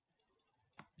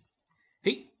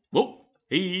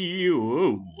Hey,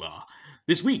 oh,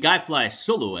 this week I fly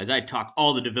solo as I talk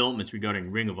all the developments regarding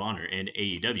Ring of Honor and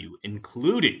AEW,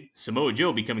 including Samoa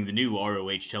Joe becoming the new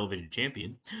ROH television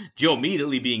champion, Joe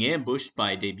immediately being ambushed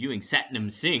by debuting Satnam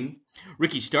Singh,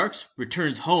 Ricky Starks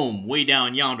returns home way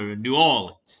down yonder in New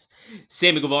Orleans,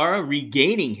 Sammy Guevara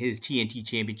regaining his TNT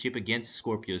championship against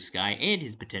Scorpio Sky and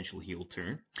his potential heel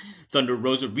turn, Thunder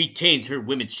Rosa retains her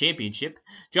women's championship,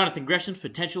 Jonathan Gresham's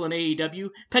potential in AEW,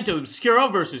 Penta Obscuro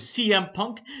versus CM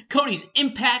Punk, Cody's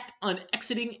impact on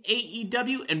exiting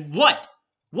AEW, and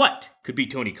what could be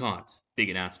Tony Khan's big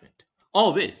announcement?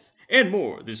 All this and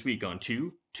more this week on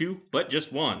two, but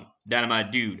just one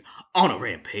Dynamite Dude on a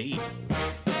Rampage.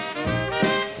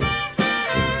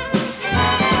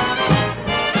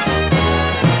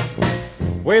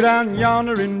 Way down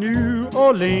yonder in New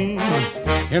Orleans,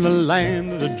 in the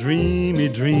land of the dreamy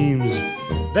dreams,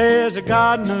 there's a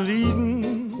Garden of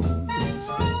Eden.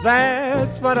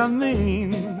 That's what I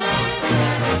mean.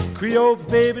 Creole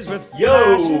babies with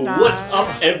Yo, what's up,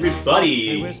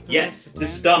 everybody? Yes,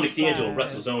 this is Dominic D'Angelo,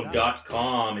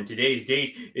 WrestleZone.com, and today's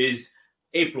date is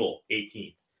April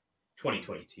 18th,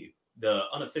 2022. The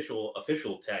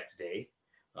official tax day.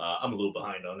 I'm a little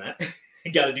behind on that.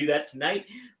 Got to do that tonight,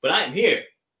 but I am here.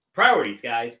 Priorities,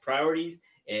 guys, priorities,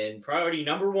 and priority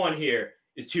number one here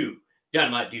is two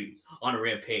Dynamite Dudes on a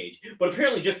Rampage. But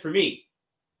apparently just for me,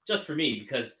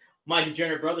 because my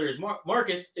degenerate brother is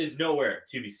Marcus is nowhere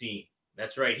to be seen.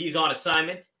 That's right, he's on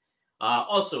assignment.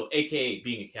 Also, aka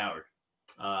being a coward.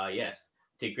 Yes,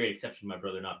 take great exception to my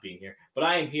brother not being here, but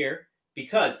I am here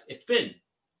because it's been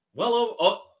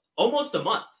almost a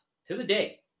month to the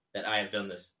day that I have done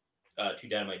this. Two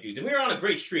Dynamite Dudes, and we were on a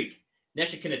great streak.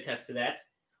 Nesha can attest to that.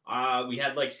 We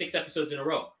had like 6 episodes in a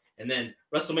row, and then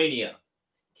WrestleMania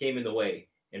came in the way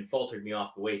and faltered me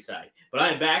off the wayside. But I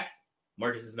am back.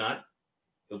 Marcus is not.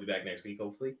 He'll be back next week,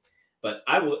 hopefully. But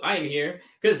I am here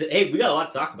because hey, we got a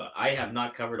lot to talk about. I have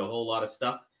not covered a whole lot of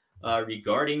stuff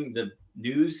regarding the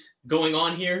news going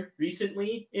on here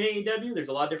recently in AEW. There's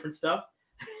a lot of different stuff.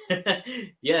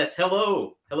 Yes,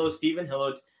 hello, Steven.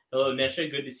 Hello, Nesha.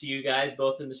 Good to see you guys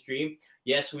both in the stream.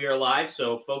 Yes, we are live,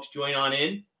 so folks, join on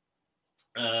in.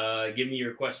 Give me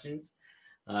your questions.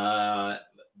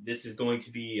 This is going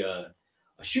to be a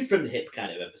shoot from the hip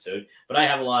kind of episode, but I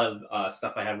have a lot of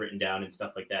stuff I have written down and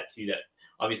stuff like that too that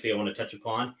obviously I want to touch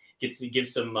upon. Give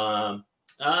some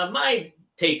my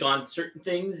take on certain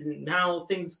things and how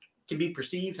things can be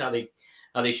perceived, how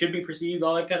they should be perceived,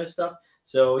 all that kind of stuff.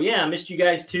 So yeah, I missed you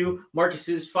guys too. Marcus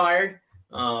is fired.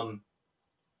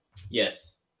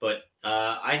 Yes, but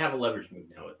I have a leverage move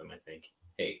now with him, I think.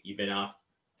 Hey, you've been off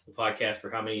the podcast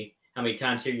for how many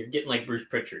times here? You're getting like Bruce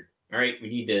Pritchard. All right, we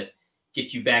need to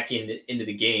get you back into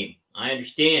the game. I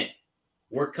understand.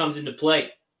 Work comes into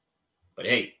play. But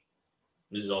hey,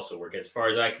 this is also work as far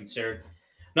as I'm concerned.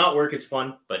 Not work, it's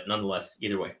fun, but nonetheless,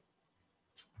 either way.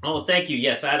 Oh, thank you.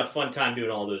 Yes, I had a fun time doing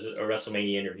all those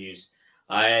WrestleMania interviews.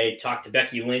 I talked to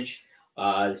Becky Lynch.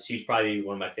 She's probably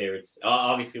one of my favorites.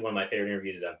 Obviously, one of my favorite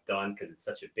interviews I've done because it's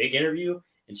such a big interview,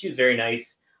 and she was very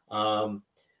nice.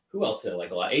 Who else did I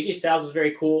like a lot? AJ Styles was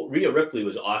very cool. Rhea Ripley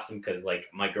was awesome because, like,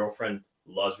 my girlfriend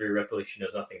loves Rhea Ripley. She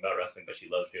knows nothing about wrestling, but she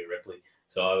loves Rhea Ripley.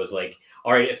 So I was like,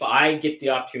 all right, if I get the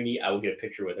opportunity, I will get a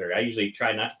picture with her. I usually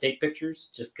try not to take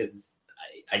pictures just because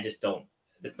I just don't.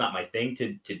 That's not my thing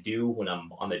to do when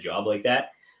I'm on the job like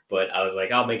that. But I was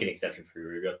like, I'll make an exception for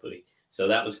Rhea Ripley. So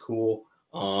that was cool.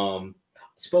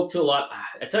 Spoke to a lot.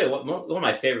 I tell you what, one of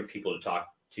my favorite people to talk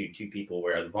to, two people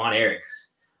were the Von Erichs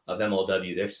of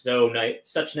MLW. They're so nice,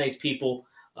 such nice people.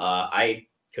 I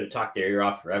could have talked their ear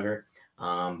off forever,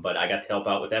 but I got to help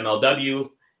out with MLW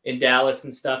in Dallas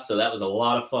and stuff, so that was a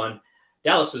lot of fun.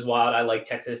 Dallas is wild. I like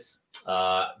Texas.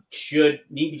 Should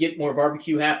need to get more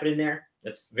barbecue happening there.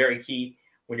 That's very key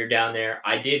when you're down there.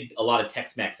 I did a lot of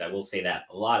Tex-Mex. I will say that.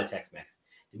 A lot of Tex-Mex.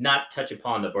 Did not touch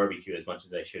upon the barbecue as much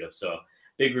as I should have, so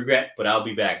big regret, but I'll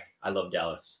be back. I love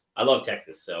Dallas. I love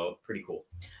Texas, so pretty cool.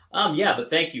 Yeah, but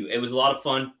thank you. It was a lot of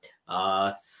fun.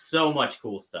 So much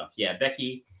cool stuff. Yeah,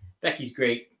 Becky's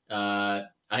great.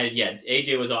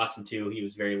 AJ was awesome too. He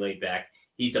was very laid back.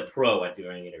 He's a pro at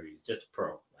doing interviews, just a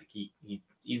pro. Like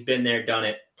he's been there, done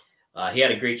it. He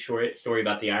had a great short story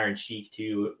about the Iron Sheik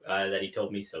too that he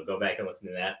told me. So go back and listen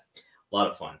to that. A lot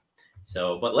of fun.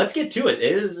 So, but let's get to it.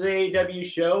 It is a AEW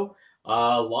show.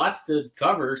 Lots to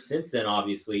cover since then,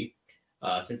 obviously,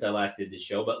 since I last did this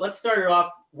show. But let's start it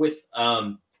off with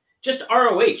just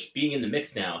ROH being in the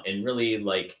mix now, and really,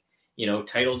 like, you know,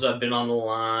 titles have been on the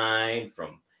line,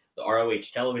 from the ROH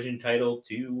television title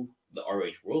to the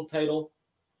ROH world title.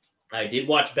 I did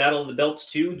watch Battle of the Belts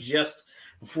too, just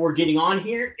before getting on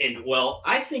here, and well,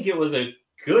 I think it was a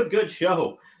good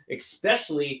show,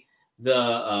 especially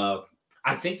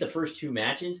I think the first two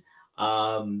matches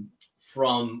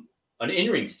from an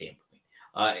in-ring standpoint.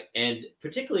 And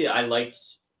particularly, I liked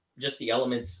just the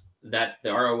elements that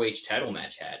the ROH title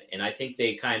match had. And I think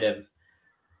they kind of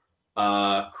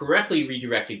correctly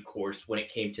redirected course when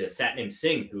it came to Satnam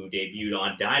Singh, who debuted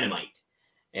on Dynamite.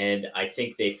 And I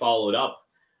think they followed up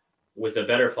with a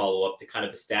better follow-up to kind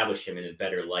of establish him in a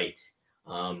better light.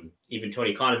 Even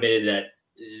Tony Khan admitted that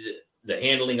the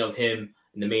handling of him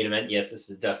in the main event, yes, this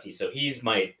is Dusty. So he's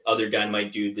my other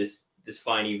Dynamite dude this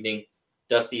fine evening.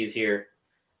 Dusty is here.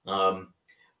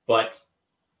 But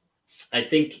I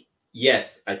think,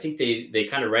 yes, I think they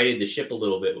kind of righted the ship a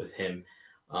little bit with him.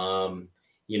 And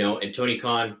Tony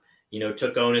Khan,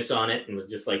 took onus on it and was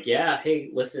just like, yeah, hey,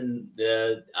 listen,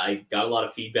 I got a lot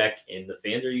of feedback and the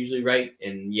fans are usually right.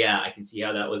 And yeah, I can see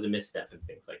how that was a misstep and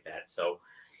things like that. So,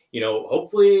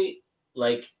 hopefully,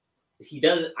 like, he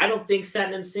does. I don't think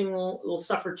Satnam Singh will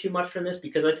suffer too much from this,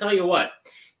 because I tell you what,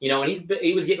 and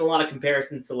he was getting a lot of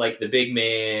comparisons to like the big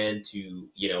man, to,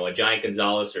 a Giant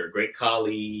Gonzalez or a Great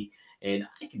Khali. And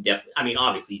I can definitely,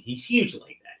 obviously he's huge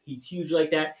like that. He's huge like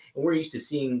that. And we're used to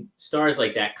seeing stars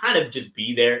like that kind of just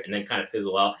be there and then kind of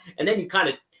fizzle out. And then you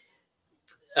kind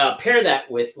of pair that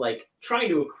with like trying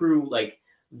to accrue like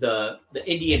the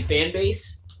Indian fan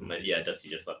base. Yeah, Dusty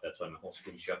just left. That's why my whole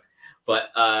screen shook. But,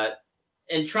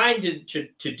 and trying to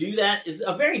do that is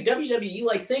a very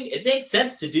WWE-like thing. It makes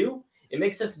sense to do.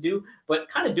 But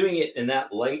kind of doing it in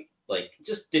that light, like,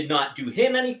 just did not do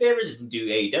him any favors. It didn't do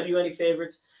AEW any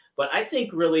favors. But I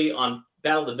think really on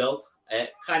Battle of the Belts,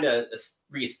 it kind of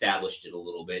reestablished it a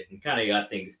little bit and kind of got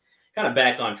things kind of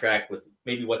back on track with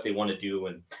maybe what they want to do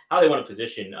and how they want to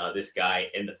position this guy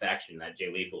in the faction that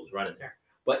Jay Lethal is running there.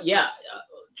 But yeah,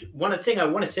 one thing I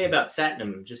want to say about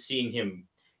Satnam, just seeing him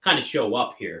kind of show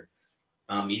up here,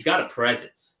 he's got a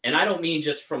presence. And I don't mean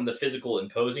just from the physical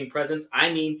imposing presence.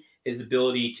 I mean his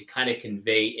ability to kind of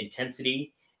convey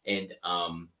intensity and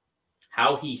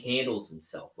how he handles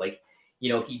himself. Like,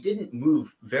 he didn't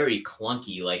move very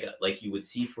clunky like you would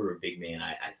see for a big man.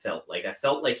 I felt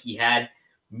like he had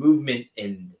movement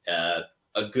and a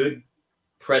good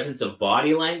presence of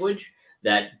body language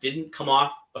that didn't come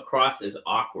across as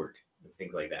awkward and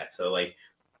things like that. So like,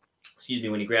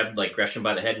 when he grabbed like Gresham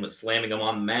by the head and was slamming him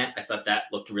on the mat, I thought that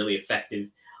looked really effective.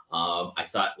 I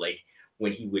thought like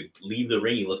when he would leave the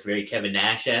ring, he looked very Kevin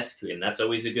Nash-esque, and that's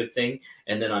always a good thing.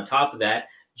 And then on top of that,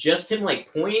 just him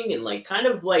like pointing and like kind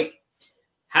of like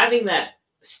having that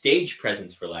stage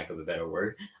presence, for lack of a better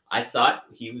word, I thought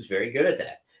he was very good at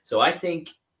that. So I think,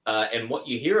 and what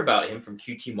you hear about him from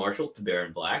QT Marshall to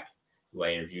Baron Black, who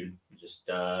I interviewed just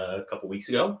a couple weeks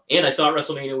ago, and I saw at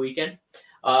WrestleMania weekend,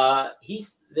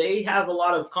 they have a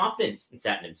lot of confidence in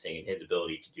Satnam Singh and his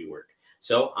ability to do work.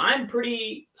 So I'm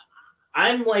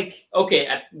like,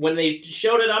 okay, when they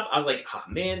showed it up, I was like, oh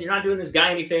man, you're not doing this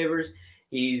guy any favors.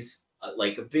 He's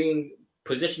like being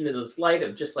positioned in this light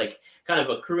of just like kind of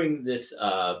accruing this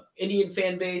Indian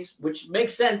fan base, which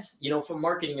makes sense, for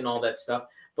marketing and all that stuff.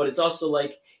 But it's also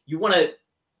like you want to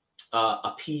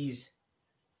appease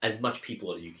as much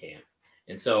people as you can.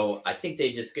 And so I think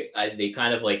they just they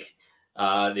kind of like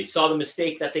they saw the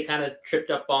mistake that they kind of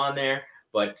tripped up on there.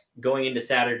 But going into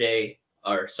Saturday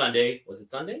or Sunday, was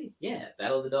it Sunday? Yeah,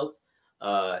 Battle of the Belts.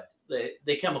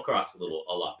 They come across a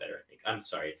lot better, I think. I'm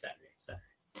sorry, it's Saturday.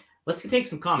 Let's take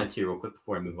some comments here real quick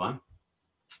before I move on.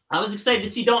 I was excited to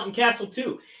see Dalton Castle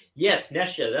too. Yes,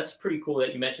 Nesha, that's pretty cool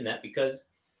that you mentioned that, because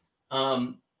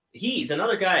he's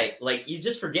another guy, like, you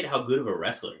just forget how good of a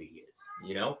wrestler he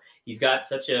is. He's got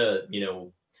such a,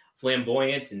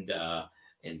 flamboyant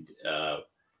and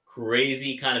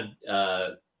crazy kind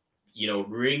of,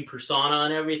 ring persona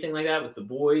and everything like that with the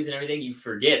boys and everything. You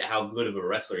forget how good of a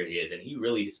wrestler he is. And he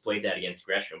really displayed that against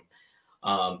Gresham.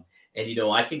 And,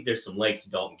 I think there's some legs to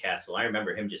Dalton Castle. I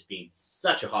remember him just being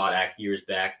such a hot act years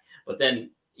back. But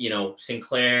then,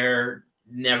 Sinclair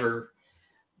never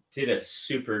did a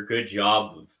super good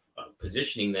job of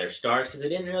positioning their stars, because they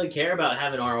didn't really care about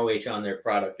having ROH on their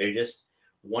product. They just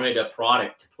wanted a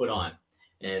product to put on.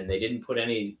 And they didn't put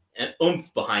any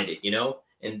oomph behind it,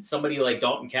 And somebody like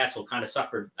Dalton Castle kind of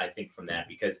suffered, I think, from that,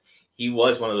 because he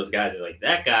was one of those guys that, like,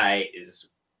 that guy is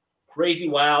crazy,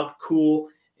 wild, cool,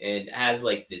 and has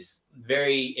like this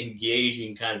very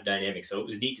engaging kind of dynamic. So it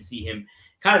was neat to see him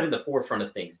kind of in the forefront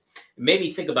of things. It made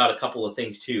me think about a couple of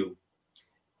things too,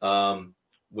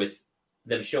 with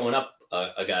them showing up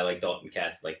a guy like Dalton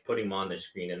Castle, like putting him on their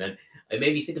screen. And then it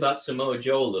made me think about Samoa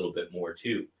Joe a little bit more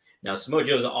too. Now, Samoa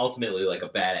Joe is ultimately like a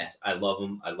badass. I love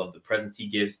him. I love the presence he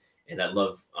gives, and I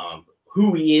love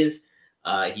who he is.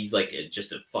 He's like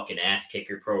just a fucking ass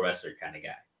kicker pro wrestler kind of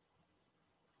guy.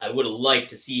 I would have liked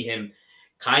to see him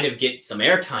kind of get some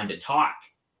airtime to talk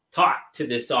to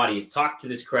this audience, talk to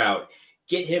this crowd,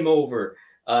 get him over,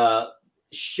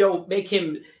 make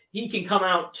him, he can come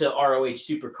out to ROH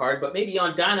Supercard, but maybe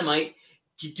on Dynamite,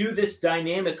 you do this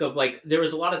dynamic of like, there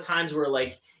was a lot of times where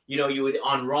like, you would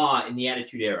on Raw in the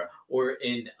Attitude Era or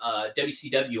in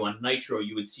WCW on Nitro,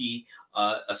 you would see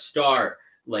a star.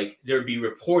 Like there'd be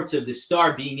reports of the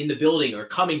star being in the building or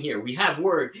coming here. We have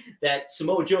word that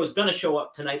Samoa Joe is going to show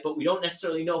up tonight, but we don't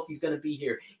necessarily know if he's going to be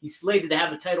here. He's slated to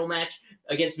have a title match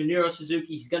against Minoru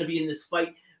Suzuki. He's going to be in this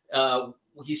fight.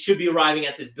 He should be arriving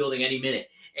at this building any minute.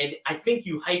 And I think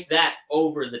you hype that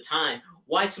over the time.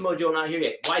 Why is Samoa Joe not here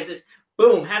yet? Why is this?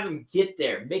 Boom, have him get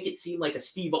there. Make it seem like a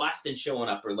Steve Austin showing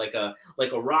up or like a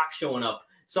Rock showing up.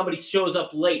 Somebody shows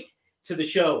up late to the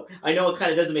show. I know it kind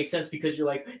of doesn't make sense because you're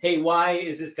like, hey, why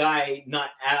is this guy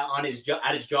not at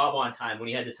his job on time when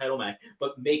he has a title match?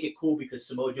 But make it cool because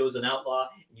Samoa Joe's an outlaw,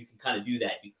 and you can kind of do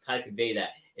that. You can kind of convey that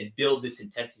and build this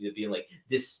intensity of being like,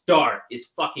 this star is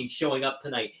fucking showing up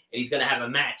tonight, and he's going to have a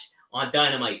match on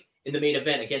Dynamite in the main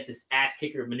event against this ass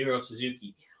kicker Minoru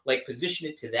Suzuki. Like, position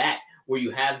it to that where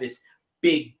you have this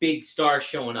big star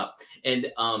showing up.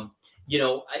 And,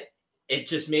 it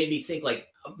just made me think, like,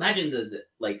 imagine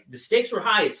the stakes were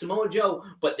high. It's Samoa Joe,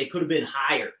 but they could have been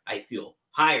higher, I feel.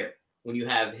 Higher when you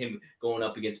have him going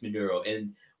up against Minoru.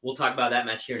 And we'll talk about that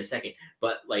match here in a second.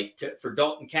 But, like, for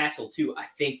Dalton Castle, too, I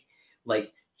think,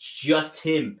 like, just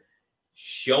him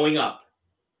showing up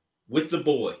with the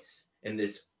boys and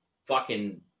this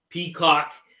fucking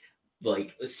peacock,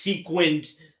 like,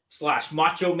 sequined /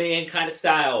 Macho Man kind of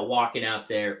style walking out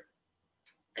there,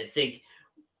 I think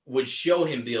would show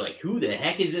him, be like, who the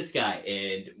heck is this guy?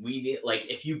 And we need, like,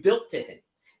 if you built to him,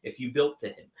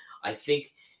 I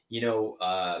think,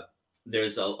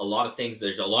 there's a lot of things.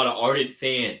 There's a lot of ardent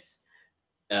fans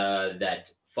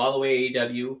that follow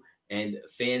AEW and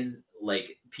fans,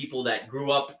 like, people that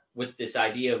grew up with this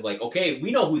idea of like, okay,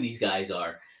 we know who these guys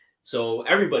are. So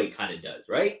everybody kind of does,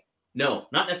 right? No,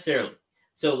 not necessarily.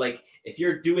 So, like, if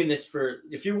you're doing this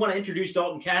if you want to introduce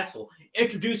Dalton Castle,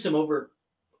 introduce him over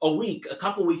a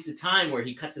couple weeks of time where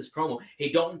he cuts his promo.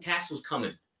 Hey, Dalton Castle's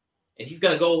coming. And he's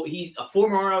going to go, he's a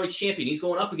former ROH champion. He's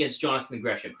going up against Jonathan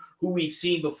Gresham, who we've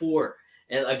seen before.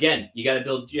 And again, you got to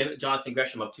build Jonathan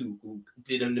Gresham up too, who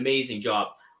did an amazing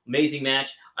job. Amazing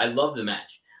match. I love the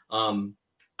match.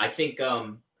 I think,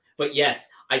 but yes,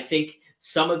 I think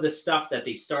some of the stuff that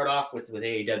they start off with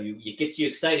AEW, it gets you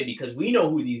excited because we know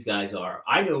who these guys are.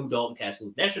 I know who Dalton Castle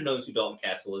is. Nesha knows who Dalton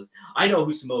Castle is. I know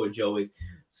who Samoa Joe is.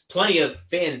 Plenty of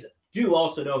fans do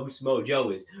also know who Samoa Joe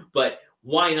is, but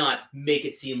why not make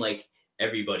it seem like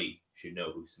everybody should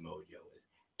know who Samoa Joe is?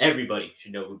 Everybody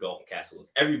should know who Dalton Castle is.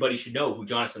 Everybody should know who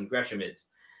Jonathan Gresham is.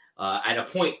 At a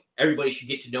point, everybody should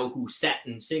get to know who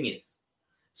Satnam Singh is.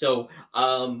 So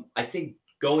I think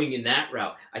going in that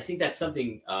route, I think that's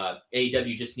something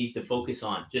AEW just needs to focus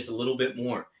on just a little bit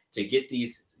more to get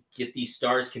these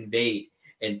stars conveyed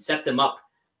and set them up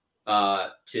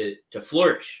to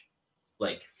flourish.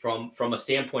 Like from a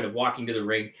standpoint of walking to the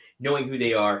ring, knowing who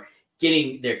they are,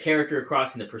 getting their character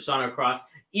across and the persona across,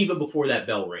 even before that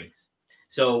bell rings.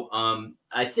 So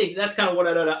I think that's kind of what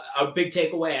a big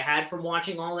takeaway I had from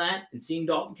watching all that and seeing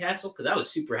Dalton Castle, because I was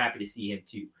super happy to see him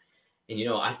too. And,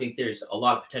 I think there's a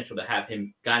lot of potential to have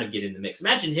him kind of get in the mix.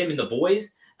 Imagine him and the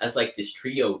boys as like this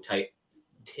trio type,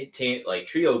 like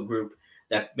trio group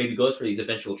that maybe goes for these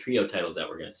eventual trio titles that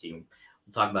we're going to see.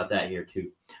 We'll talk about that here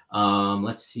too.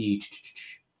 Let's see.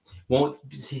 Won't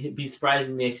be surprised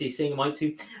when they say Singh might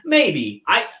too. Maybe.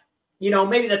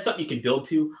 Maybe that's something you can build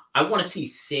to. I want to see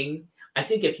Singh. I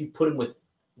think if you put him with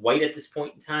White at this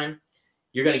point in time,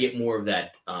 you're going to get more of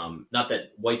that. Not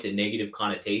that White's a negative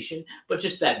connotation, but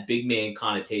just that big man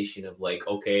connotation of like,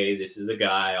 okay, this is a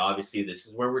guy. Obviously, this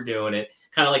is where we're doing it.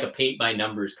 Kind of like a paint by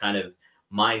numbers kind of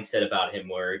mindset about him,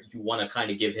 where you want to kind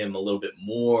of give him a little bit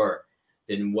more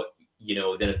than what,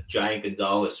 than a Giant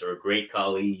Gonzalez or a Great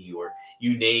Khali, or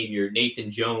you name your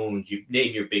Nathan Jones, you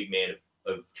name your big man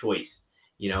of choice,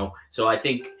 So I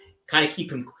think kind of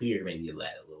keep him clear maybe of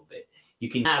that a little bit. You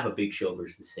can have a Big Show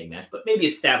versus the same match, but maybe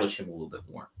establish him a little bit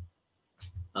more.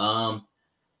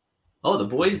 The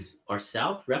boys are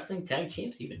South Wrestling Tag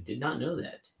Champs even. Did not know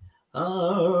that.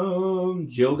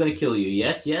 Joe gonna kill you.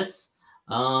 Yes.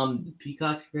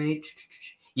 Peacock's great.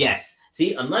 Yes.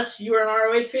 See, unless you were an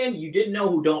ROH fan, you didn't know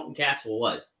who Dalton Castle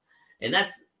was. And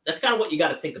that's kind of what you got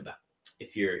to think about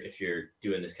if you're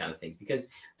doing this kind of thing, because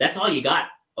that's all you got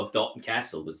of Dalton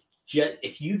Castle was just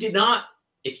if you did not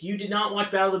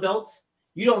watch Battle of the Belts,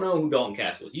 you don't know who Dalton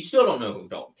Castle is. You still don't know who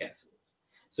Dalton Castle is.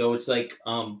 So it's like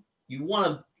you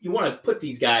want to put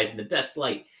these guys in the best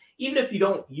light, even if you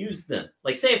don't use them.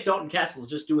 Like, say if Dalton Castle is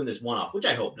just doing this one-off, which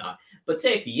I hope not, but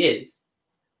say if he is,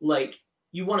 like,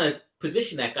 you want to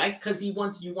position that guy because you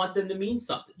want them to mean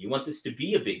something. You want this to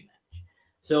be a big match.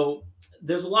 So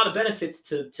there's a lot of benefits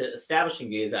to establishing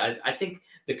guys. I think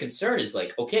the concern is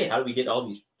like, okay, how do we get all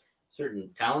these certain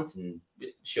talents and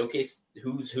showcase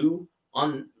who's who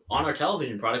on our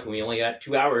television product when we only got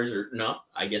 2 hours, or no,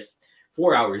 I guess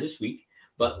 4 hours this week.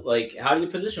 But like, how do you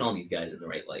position all these guys in the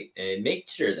right light and make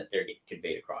sure that they're getting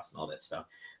conveyed across and all that stuff?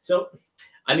 So,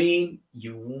 I mean,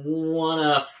 you want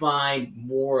to find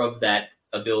more of that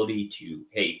ability to,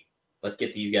 hey, let's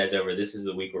get these guys over. This is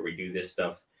the week where we do this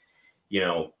stuff. You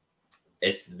know,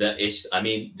 I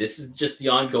mean, this is just the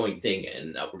ongoing thing,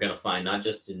 and we're going to find not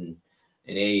just in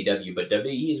AEW, but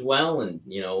WWE as well. And,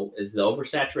 you know, is the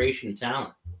oversaturation of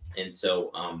talent. And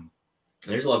so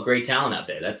there's a lot of great talent out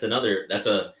there. That's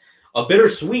a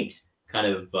bittersweet kind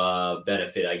of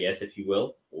benefit, I guess, if you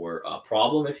will, or a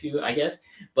problem, I guess.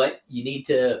 But you need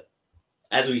to,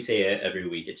 as we say every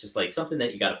week, it's just like something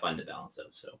that you got to find the balance of.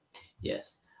 So,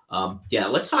 yes. Yeah,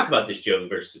 let's talk about this Joe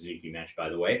versus Suzuki match, by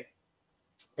the way.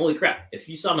 Holy crap. If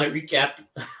you saw my recap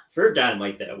for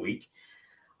Dynamite that week,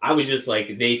 I was just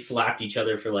like, they slapped each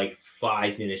other for like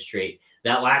 5 minutes straight.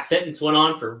 That last sentence went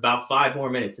on for about 5 more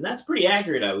minutes, and that's pretty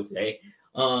accurate, I would say.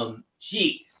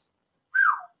 Jeez.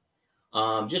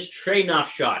 Just trading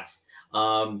off shots.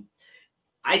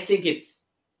 I think it's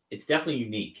definitely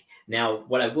unique. Now,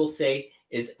 what I will say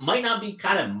is it might not be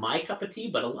kind of my cup of tea,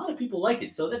 but a lot of people liked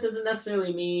it. So that doesn't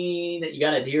necessarily mean that you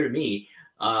got to adhere to me.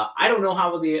 I don't know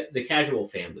how the casual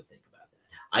fan would think about that.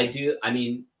 I do. I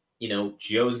mean, you know,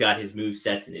 Joe's got his move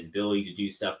sets and his ability to do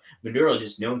stuff. Maduro's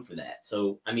just known for that.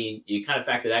 So, I mean, you kind of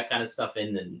factor that kind of stuff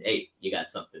in, and hey, you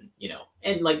got something, you know.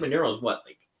 And like Maduro's what,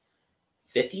 like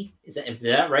 50? Is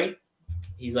that right?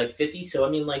 He's like 50. So, I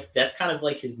mean, like, that's kind of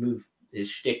like his move, his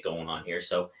shtick going on here.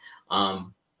 So,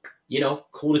 you know,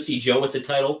 cool to see Joe with the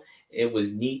title. It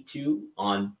was neat to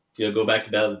go back to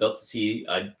Battle of the Belt to see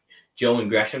Joe and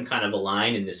Gresham kind of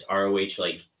align in this ROH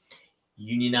like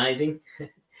unionizing,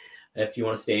 if you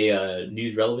want to stay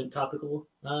news relevant topical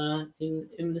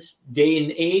in this day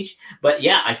and age. But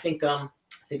yeah, I think that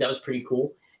was pretty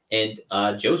cool. And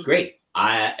Joe's great.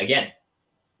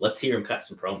 Let's hear him cut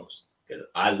some promos because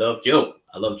I love Joe.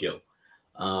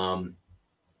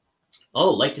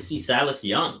 Like to see Silas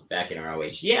Young back in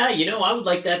ROH. Yeah, you know, I would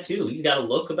like that too. He's got a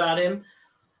look about him.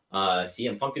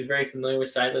 CM Punk is very familiar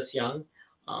with Silas Young.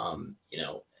 You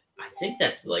know, I think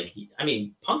that's like,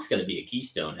 Punk's going to be a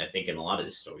keystone, I think, in a lot of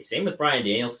this story. Same with Bryan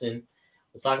Danielson.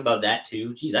 We'll talk about that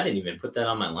too. Geez, I didn't even put that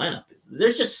on my lineup.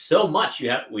 There's just so much we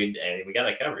got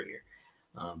to cover here.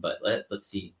 But let's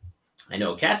see. I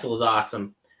know Castle is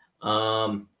awesome.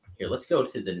 Here, let's go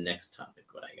to the next topic.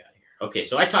 What I got here. Okay,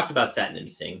 so I talked about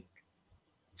Satnam Singh.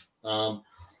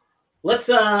 Let's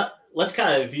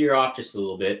kind of veer off just a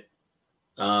little bit.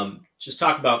 Just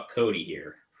talk about Cody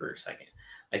here for a second.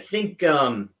 I think,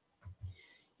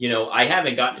 you know, I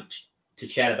haven't gotten to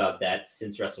chat about that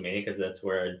since WrestleMania because that's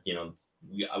where, you know,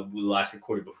 we last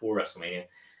recorded before WrestleMania.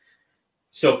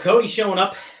 So Cody showing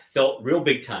up felt real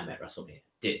big time at WrestleMania.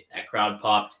 That crowd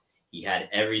popped. He had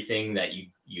everything that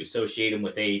you associate him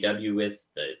with AEW with,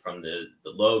 from the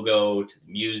logo to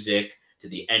the music to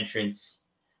the entrance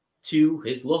to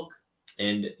his look.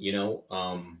 And, you know,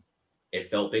 it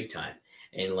felt big time.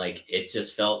 And like, it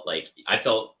just felt like I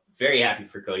felt very happy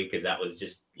for Cody because that was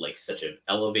just like such an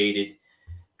elevated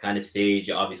kind of stage,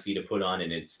 obviously, to put on.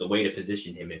 And it's the way to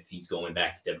position him if he's going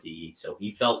back to WWE. So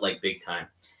he felt like big time.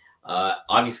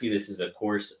 Obviously, this is a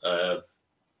course of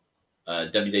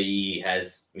WWE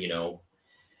has, you know,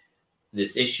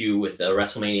 this issue with a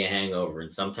WrestleMania hangover.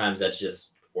 And sometimes that's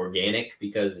just organic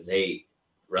because, hey,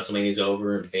 WrestleMania is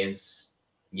over and fans,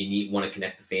 you want to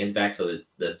connect the fans back. So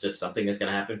that's just something that's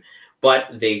going to happen.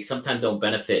 But they sometimes don't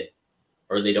benefit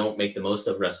or they don't make the most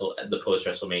of the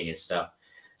post-WrestleMania stuff.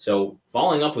 So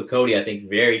following up with Cody, I think is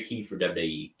very key for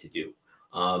WWE to do.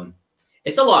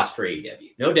 It's a loss for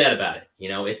AEW. No doubt about it. You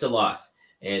know, it's a loss.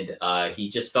 And he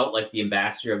just felt like the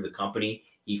ambassador of the company.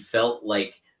 He felt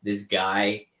like this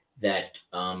guy that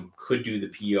could do the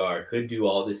PR, could do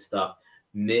all this stuff.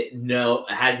 No,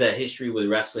 has a history with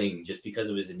wrestling just because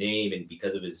of his name and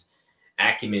because of his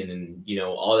acumen and, you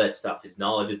know, all that stuff, his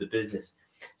knowledge of the business.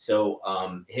 So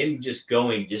him just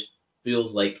going just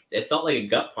feels like it felt like a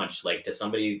gut punch, like to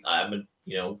somebody. I've been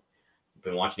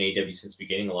watching AEW since the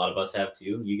beginning. A lot of us have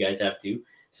too. You guys have too.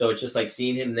 So it's just like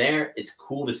seeing him there. It's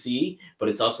cool to see, but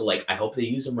it's also like, I hope they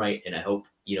use him right. And I hope,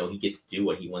 you know, he gets to do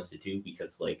what he wants to do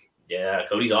because like, yeah,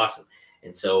 Cody's awesome.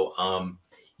 And so,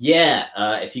 Yeah,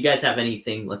 if you guys have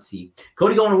anything, let's see.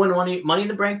 Cody going to win Money in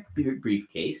the Bank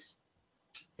briefcase,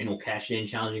 and will cash it in,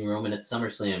 challenging Roman at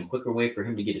SummerSlam. Quicker way for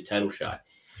him to get a title shot.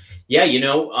 Yeah,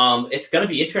 it's going to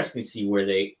be interesting to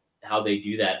see how they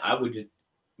do that. I would,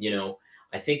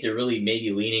 I think they're really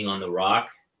maybe leaning on The Rock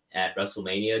at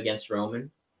WrestleMania against Roman.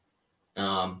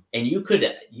 And you could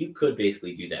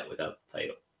basically do that without the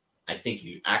title. I think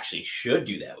you actually should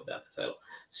do that without the title.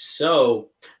 So,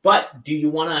 but do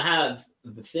you want to have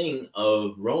the thing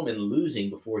of Roman losing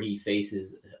before he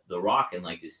faces The Rock in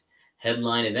like this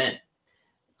headline event?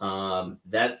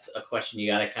 That's a question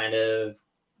you got to kind of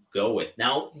go with.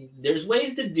 Now, there's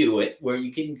ways to do it where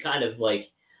you can kind of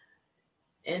like,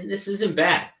 and this isn't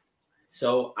bad.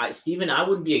 So, Steven, I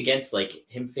wouldn't be against like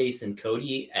him facing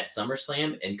Cody at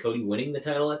SummerSlam and Cody winning the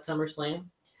title at SummerSlam,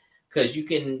 because you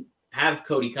can have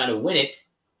Cody kind of win it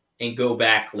and go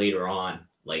back later on.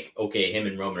 Like, okay, him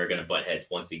and Roman are going to butt heads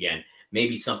once again.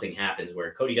 Maybe something happens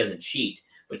where Cody doesn't cheat,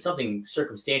 but something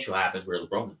circumstantial happens where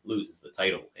Roman loses the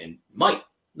title, and might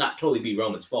not totally be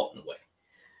Roman's fault in a way.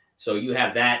 So you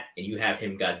have that, and you have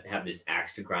him have this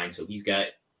axe to grind. So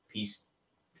he's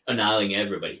annihilating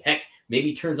everybody. Heck, maybe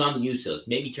he turns on the Usos.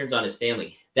 Maybe he turns on his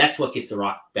family. That's what gets The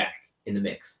Rock back in the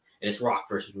mix. And it's Rock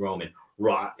versus Roman.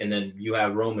 Rock, and then you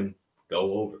have Roman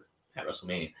go over at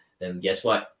WrestleMania. Then guess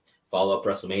what? Follow up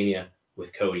WrestleMania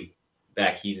with Cody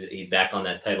back. He's back on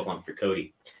that title hunt for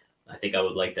Cody. I think I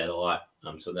would like that a lot.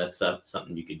 So that's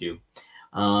something you could do.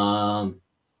 I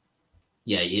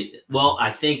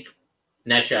think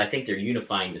Nesha, I think they're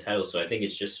unifying the titles, so I think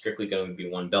it's just strictly going to be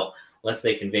one belt, unless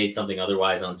they conveyed something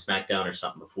otherwise on SmackDown or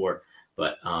something before.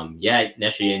 But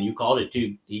Nesha, and you called it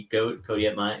too. He'd go Cody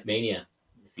at Mania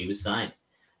if he was signed.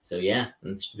 So yeah,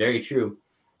 that's very true.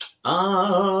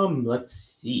 Let's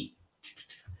see.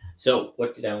 So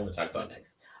what did I want to talk about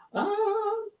next?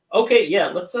 Okay, yeah,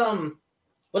 let's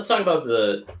talk about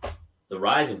the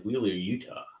rise of Wheeler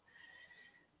Yuta.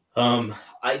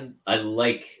 I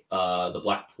like the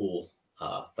Blackpool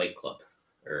Fight Club,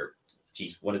 or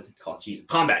what is it called?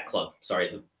 Combat Club.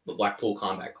 Sorry, the Blackpool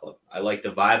Combat Club. I like the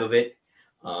vibe of it.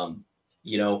 I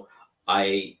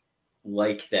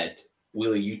like that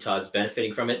Wheeler Yuta is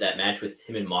benefiting from it. That match with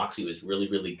him and Moxley was really,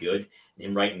 really good. And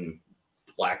him writing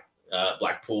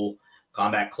Blackpool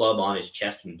Combat Club on his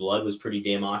chest in blood was pretty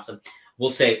damn awesome.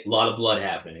 We'll say a lot of blood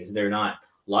happening, is there not?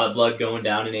 A lot of blood going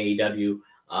down in AEW.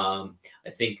 I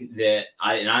think that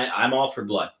I'm all for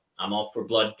blood. I'm all for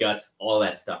blood, guts, all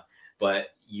that stuff. But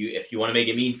if you want to make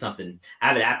it mean something,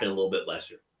 have it happen a little bit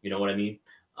lesser. You know what I mean?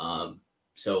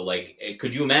 So like,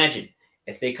 could you imagine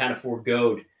if they kind of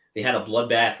foregoed, they had a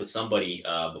bloodbath with somebody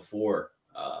before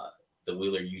the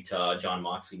Wheeler Yuta John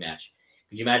Moxley match?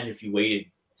 Could you imagine if you waited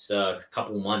a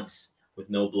couple months with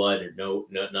no blood or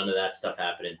none of that stuff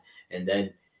happening, and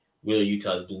then Wheeler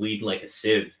Yuta is bleeding like a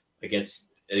sieve against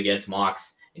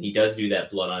Mox, and he does do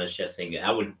that blood on his chest thing?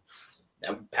 That would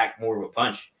pack more of a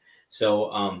punch.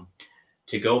 So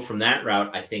to go from that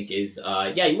route, I think is you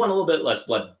want a little bit less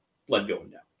blood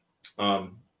going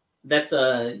down. That's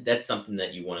something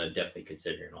that you want to definitely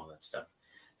consider and all that stuff.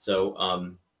 So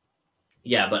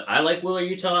but I like Wheeler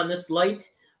Yuta in this light.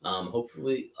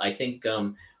 Hopefully, I think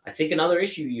another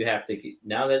issue you have to,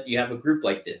 now that you have a group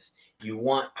like this,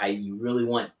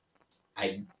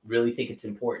 I really think it's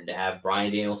important to have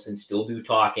Bryan Danielson still do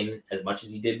talking as much as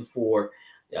he did before.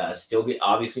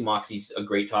 Obviously Moxie's a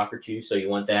great talker too, so you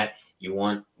want that. You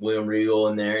want William Regal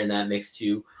in there in that mix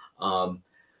too.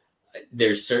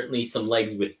 There's certainly some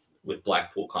legs with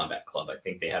Blackpool Combat Club. I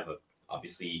think they have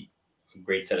obviously a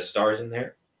great set of stars in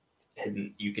there,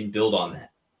 and you can build on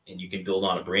that, and you can build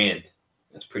on a brand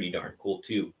that's pretty darn cool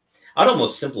too. I'd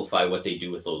almost simplify what they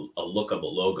do with a look of a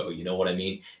logo. You know what I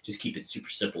mean? Just keep it super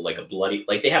simple, like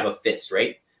they have a fist,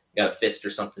 right? You got a fist or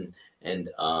something, and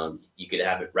you could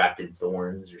have it wrapped in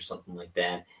thorns or something like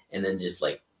that, and then just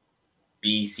like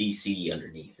BCC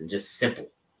underneath, and just simple,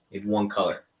 maybe one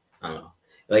color. I don't know.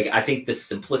 Like, I think the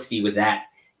simplicity with that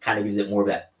kind of gives it more of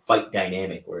that fight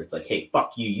dynamic, where it's like, hey,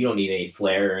 fuck you, you don't need any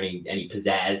flair or any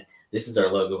pizzazz. This is our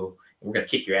logo, and we're gonna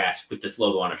kick your ass. Put this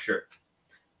logo on a shirt.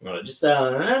 Just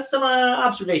that's some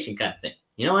observation kind of thing.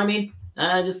 You know what I mean?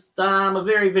 I'm a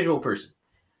very visual person.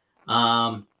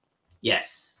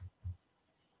 Yes.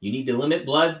 You need to limit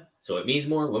blood, so it means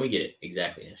more when we get it.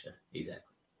 Exactly, Nisha. Exactly.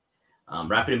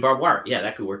 Wrap it in barbed wire. Yeah,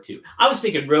 that could work too. I was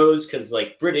thinking rose because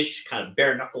like British, kind of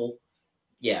bare knuckle.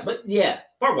 Yeah, but yeah,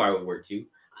 barbed wire would work too.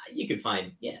 You could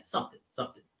find, something.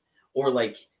 Or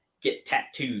like get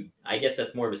tattooed. I guess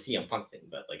that's more of a CM Punk thing,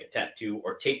 but like a tattoo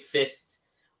or tape fists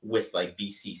with like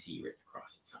BCC written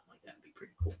across it. Something like that would be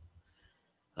pretty cool.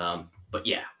 But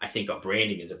yeah, I think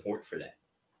branding is important for that.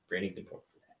 Branding's important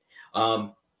for that.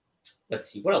 Let's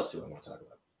see. What else do I want to talk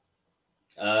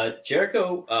about?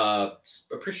 Jericho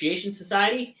Appreciation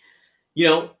Society.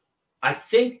 I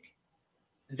think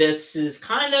this is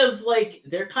kind of like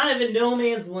they're kind of in no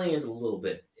man's land a little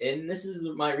bit. And this is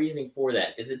my reasoning for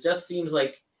that, is it just seems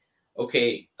like,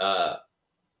 okay,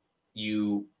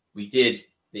 we did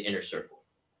the Inner Circle.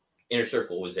 Inner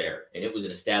Circle was there, and it was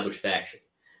an established faction.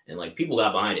 And like people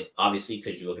got behind it, obviously,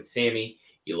 because you look at Sammy,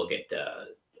 you look at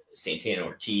Santana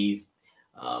Ortiz,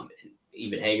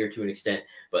 even Hager to an extent.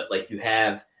 But like you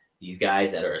have these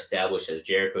guys that are established as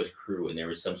Jericho's crew, and there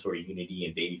was some sort of unity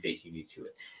and babyface unity to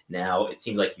it. Now it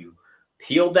seems like you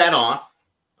peeled that off,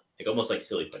 like almost like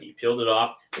Silly Putty. You peeled it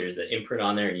off. There's the imprint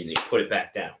on there, and you put it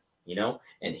back down.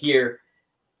 And here,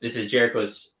 this is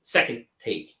Jericho's second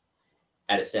take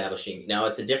at establishing. Now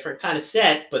it's a different kind of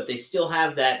set, but they still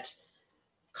have that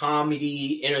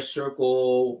comedy, Inner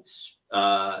Circle,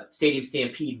 Stadium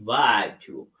Stampede vibe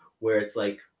to them, where it's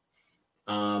like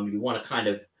you want to kind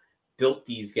of build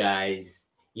these guys.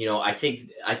 I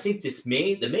think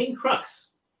the main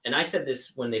crux, and I said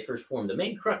this when they first formed, the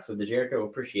main crux of the Jericho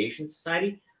Appreciation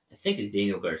Society, I think, is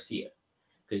Daniel Garcia,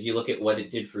 because you look at what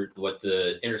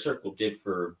the Inner Circle did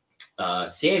for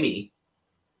Sammy,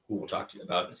 who we'll talk to you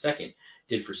about in a second,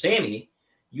 did for Sammy.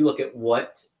 You look at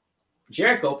what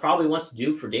Jericho probably wants to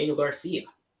do for Daniel Garcia,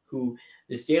 who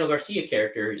this Daniel Garcia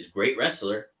character is a great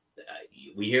wrestler.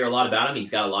 We hear a lot about him.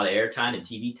 He's got a lot of airtime and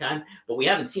TV time, but we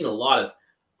haven't seen a lot of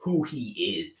who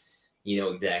he is,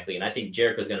 exactly. And I think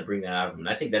Jericho's going to bring that out of him. And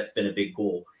I think that's been a big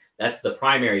goal. That's the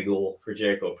primary goal for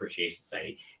Jericho Appreciation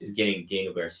Society, is getting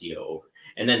Daniel Garcia over.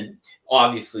 And then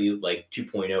obviously like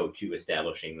 2.0 to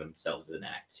establishing themselves as an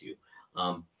act too.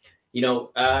 I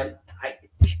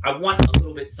want a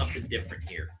little bit something different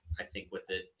here, I think, with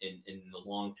it in the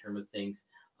long term of things.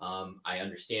 I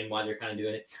understand why they're kind of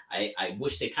doing it. I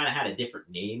wish they kind of had a different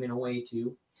name in a way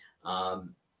too.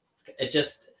 It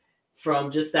just,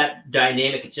 from just that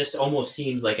dynamic, it just almost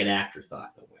seems like an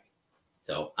afterthought in a way.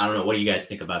 So I don't know. What do you guys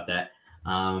think about that?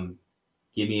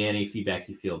 Give me any feedback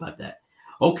you feel about that.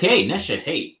 Okay, Nesha.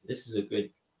 Hey, this is a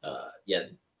good.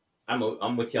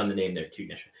 I'm with you on the name there too,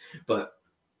 Nesha. But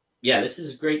yeah, this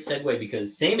is a great segue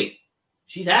because Sammy,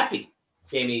 she's happy.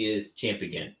 Sammy is champ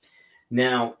again.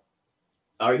 Now,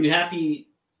 are you happy?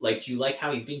 Like, do you like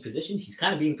how he's being positioned? He's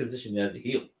kind of being positioned as a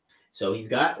heel. So he's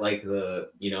got like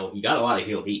he got a lot of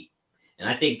heel heat. And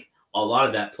I think a lot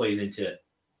of that plays into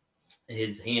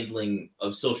his handling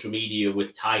of social media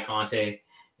with Ty Conte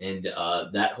and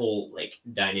that whole like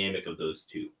dynamic of those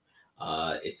two.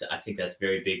 I think that's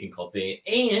very big in cultivating.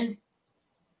 And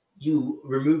you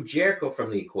remove Jericho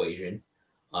from the equation,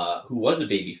 who was a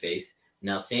babyface.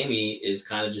 Now Sammy is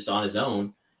kind of just on his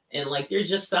own. And like,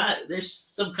 there's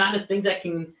some kind of things that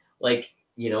can, like,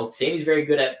 Sammy's very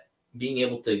good at being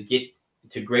able to get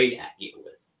to grade at you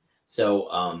with.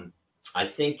 So I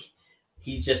think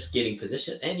he's just getting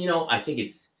positioned. And, I think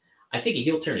a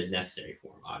heel turn is necessary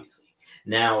for him, obviously.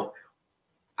 Now,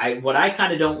 what I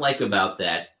kind of don't like about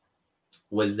that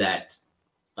was that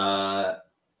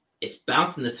it's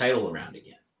bouncing the title around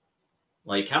again.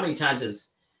 Like, how many times has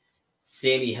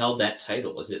Sammy held that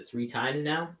title? Is it 3 times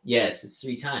now? Yes, it's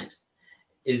 3 times.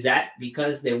 Is that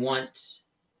because they want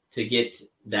to get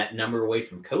that number away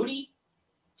from Cody?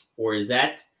 Or is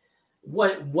that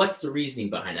what's the reasoning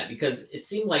behind that? Because it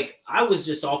seemed like I was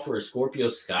just all for a Scorpio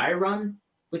Sky run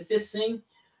with this thing,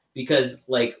 because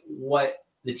like what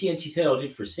the TNT title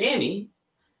did for Sammy,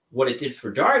 what it did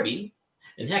for Darby,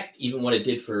 and heck, even what it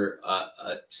did for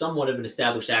somewhat of an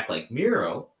established act like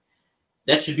Miro,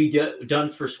 that should be done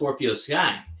for Scorpio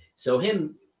Sky. So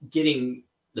him getting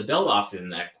the belt off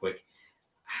him that quick,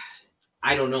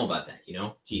 I don't know about that,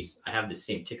 Geez, I have the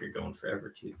same ticker going forever,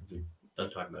 too. We've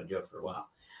done talking about Joe for a while.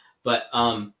 But,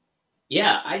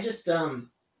 I just,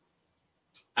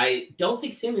 I don't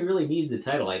think Sammy really needed the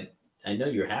title. I know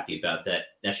you're happy about that,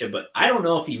 Nesha, but I don't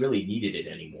know if he really needed it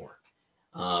anymore.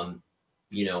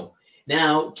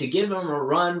 Now, to give him a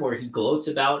run where he gloats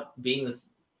about being a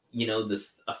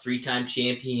 3-time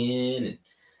champion, and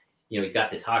he's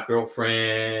got this hot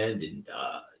girlfriend, and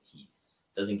he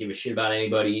doesn't give a shit about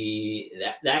anybody,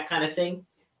 that kind of thing,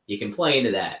 you can play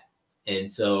into that.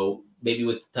 And so maybe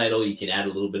with the title you can add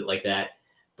a little bit like that,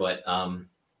 but and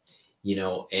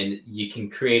you can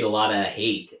create a lot of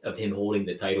hate of him holding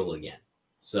the title again.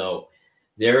 So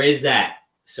there is that.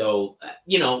 So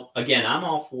again, I'm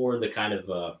all for the kind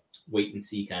of wait and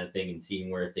see kind of thing, and seeing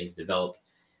where things develop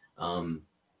on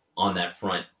that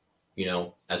front,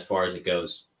 as far as it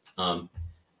goes.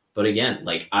 But again,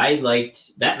 like, I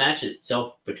liked that match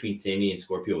itself between Sammy and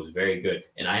Scorpio was very good.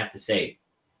 And I have to say,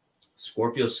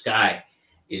 Scorpio Sky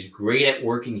is great at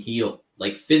working heel,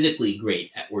 like physically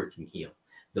great at working heel.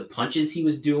 The punches he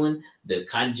was doing, the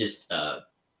kind of just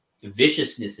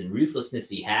viciousness and ruthlessness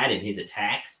he had in his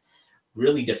attacks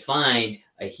really defined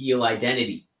a heel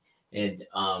identity. And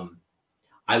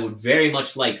I would very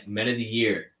much like Men of the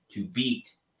Year to beat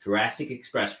Jurassic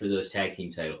Express for those tag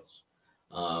team titles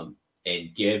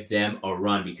and give them a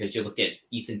run, because you look at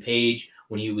Ethan Page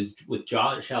when he was with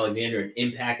Josh Alexander and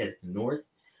Impact as the North,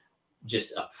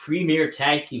 just a premier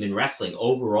tag team in wrestling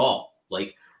overall.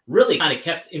 Like, really kind of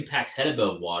kept Impact's head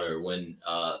above water when,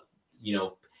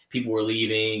 people were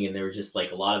leaving and there was just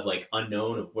like a lot of like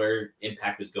unknown of where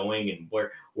Impact was going and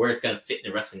where it's going to fit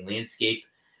in the wrestling landscape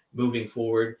moving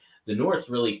forward. The North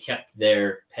really kept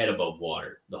their head above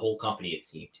water, the whole company, it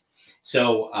seemed.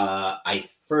 So I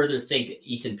further think that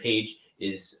Ethan Page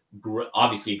is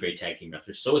obviously a great tag team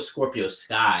wrestler. So is Scorpio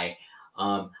Sky.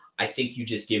 I think you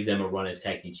just give them a run as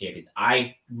tag team champions.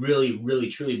 I really, really,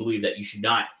 truly believe that you should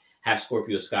not have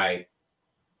Scorpio Sky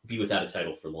be without a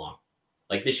title for long.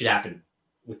 Like, this should happen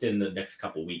within the next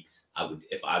couple weeks. I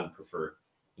would prefer,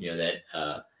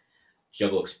 that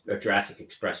Jurassic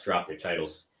Express drop their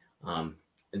titles. And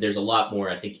there's a lot more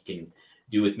I think you can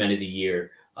do with Men of the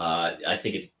Year. I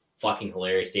think it's fucking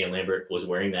hilarious. Dan Lambert was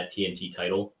wearing that TNT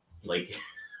title, like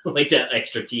that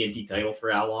extra TNT title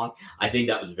for how long. I think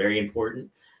that was very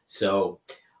important. So,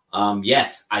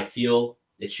 yes, I feel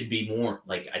it should be more.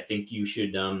 Like, I think you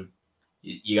should,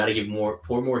 you got to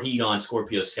pour more heat on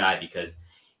Scorpio Sky, because,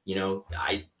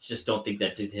 I just don't think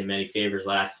that did him any favors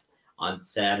on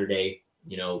Saturday,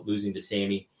 losing to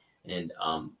Sammy. And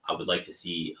I would like to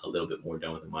see a little bit more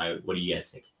done with him. What do you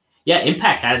guys think? Yeah,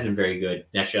 Impact has been very good,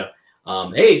 Nesha.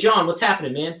 Hey, John, what's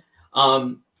happening, man?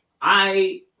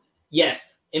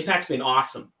 Yes, Impact's been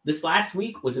awesome. This last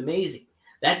week was amazing.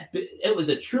 It was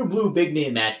a true blue big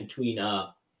man match between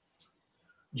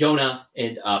Jonah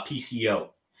and PCO.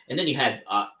 And then you had,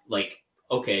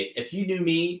 if you knew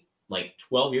me like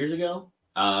 12 years ago,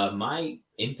 my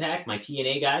Impact, my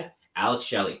TNA guy, Alex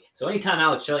Shelley. So anytime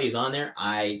Alex Shelley is on there,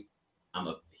 I'm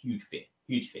a huge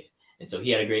fan. And so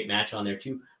he had a great match on there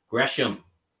too. Gresham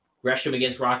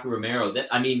against Rocky Romero.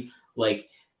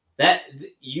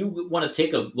 You want to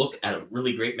take a look at a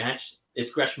really great match,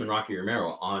 it's Gresham and Rocky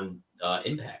Romero on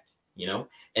Impact,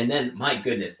 And then, my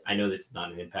goodness, I know this is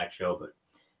not an Impact show, but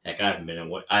heck, I haven't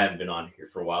been on here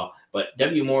for a while. But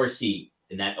W. Morrissey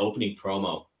in that opening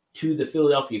promo to the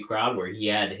Philadelphia crowd, where he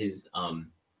had his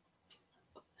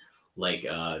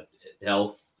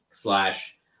health /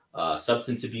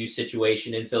 substance abuse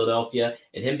situation in Philadelphia,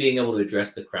 and him being able to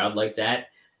address the crowd like that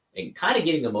and kind of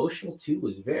getting emotional too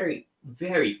was very,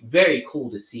 very, very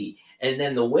cool to see. And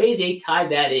then the way they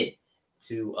tied that in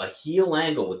to a heel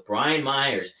angle with Brian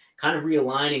Myers, kind of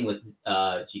realigning with,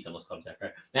 almost called that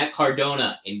right, Matt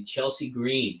Cardona and Chelsea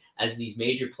Green as these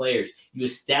major players. You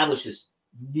establish this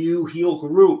new heel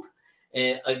group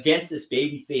against this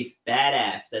babyface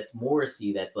badass that's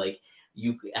Morrissey, that's like,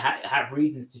 you have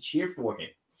reasons to cheer for him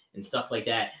and stuff like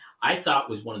that. I thought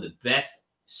was one of the best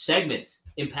segments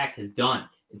Impact has done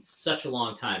in such a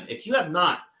long time. If you have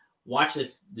not watched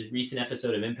the recent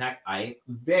episode of Impact, I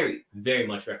very, very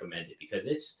much recommend it, because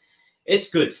it's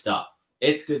good stuff.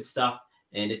 It's good stuff,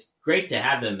 and it's great to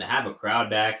have them have a crowd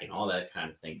back and all that kind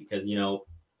of thing, because,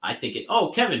 I think Oh,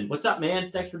 Kevin, what's up,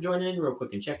 man? Thanks for joining in real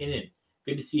quick and checking in.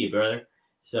 Good to see you, brother.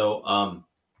 So,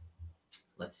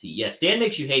 let's see. Yes, Dan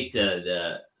makes you hate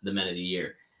the Men of the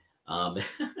Year.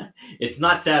 It's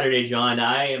not Saturday, John.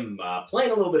 I am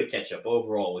playing a little bit of catch up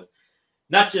overall with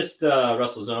not just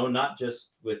WrestleZone, not just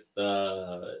with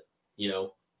all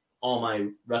my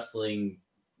wrestling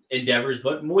endeavors,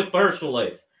 but with personal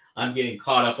life. I'm getting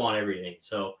caught up on everything,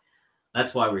 so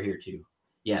that's why we're here too.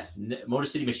 Yes, Motor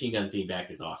City Machine Guns being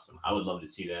back is awesome. I would love to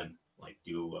see them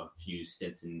do a few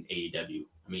stints in AEW.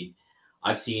 I mean,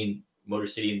 I've seen Motor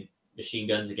City Machine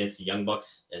Guns against the Young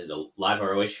Bucks at the live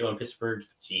ROH show in Pittsburgh.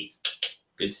 Jeez,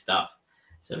 good stuff.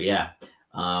 So yeah,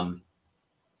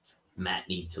 Matt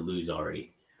needs to lose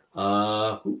already.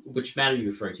 Which Matt are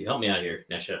you referring to? Help me out here,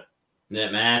 Nesha.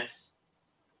 Matt,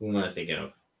 who am I thinking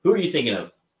of? Who are you thinking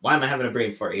of? Why am I having a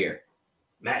brain fart here?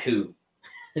 Matt who?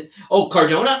 Oh,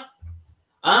 Cardona?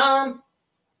 No,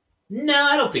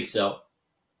 I don't think so.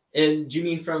 And do you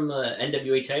mean from the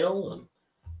NWA title?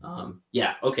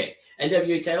 Yeah, okay.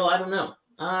 NWA title, I don't know.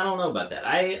 I don't know about that.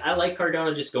 I like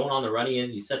Cardona just going on the run he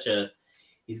is.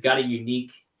 He's got a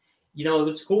unique,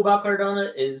 what's cool about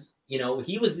Cardona is,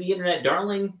 he was the internet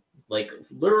darling,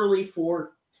 literally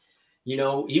for, he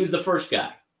was the first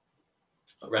guy,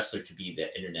 a wrestler, to be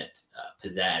the internet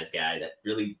pizzazz guy that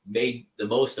really made the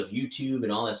most of YouTube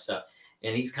and all that stuff.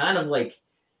 And he's kind of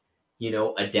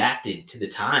adapted to the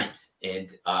times and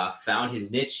found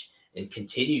his niche and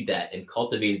continued that and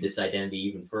cultivated this identity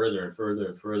even further and further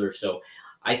and further. So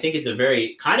I think it's a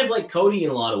very kind of like Cody in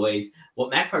a lot of ways. What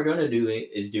Matt Cardona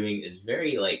is doing is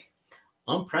very like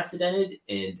unprecedented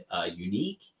and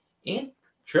unique and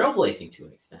trailblazing to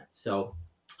an extent. So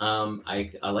I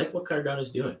like what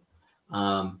Cardona's doing.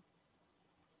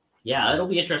 Yeah, it'll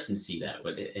be interesting to see that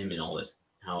with him and all this,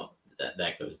 how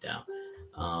that goes down.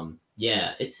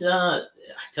 Yeah, it's I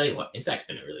tell you what, Impact's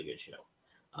been a really good show.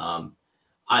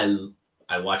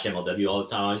 I watch MLW all the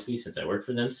time, obviously, since I work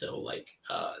for them. So like,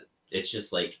 it's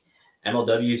just like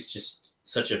MLW is just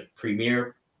such a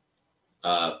premier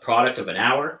product of an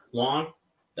hour long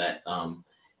that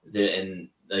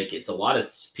it's a lot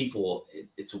of people.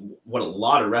 It's what a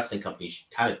lot of wrestling companies should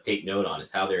kind of take note on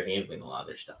is how they're handling a lot of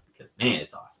their stuff because man,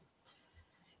 it's awesome.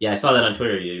 Yeah, I saw that on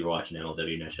Twitter. You were watching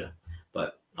MLW Nesha,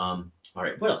 but all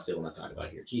right, what else do I want to talk about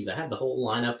here? Geez, I have the whole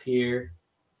lineup here.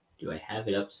 Do I have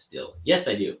it up still? Yes,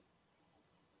 I do.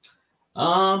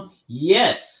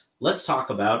 Yes, let's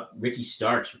talk about Ricky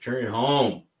Starks returning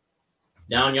home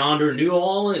down yonder in New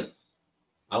Orleans.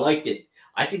 I liked it.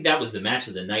 I think that was the match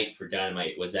of the night for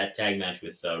Dynamite, was that tag match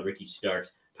with Ricky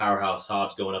Starks, Powerhouse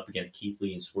Hobbs going up against Keith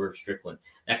Lee and Swerve Strickland.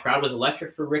 That crowd was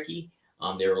electric for Ricky.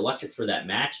 They were electric for that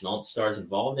match and all the stars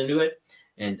involved into it.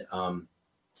 And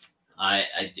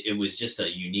it was just a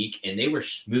unique, and they were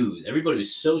smooth. Everybody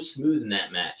was so smooth in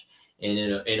that match, and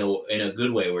in a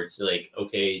good way, where it's like,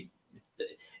 okay,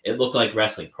 it looked like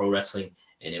wrestling, pro wrestling,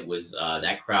 and it was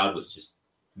that crowd was just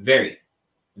very,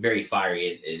 very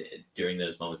fiery during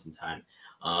those moments in time.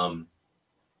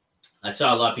 I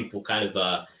saw a lot of people kind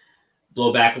of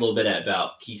blow back a little bit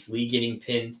about Keith Lee getting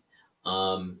pinned.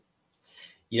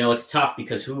 It's tough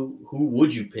because who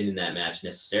would you pin in that match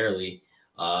necessarily?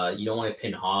 You don't want to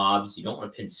pin Hobbs. You don't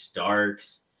want to pin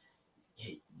Starks.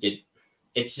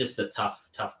 It's just a tough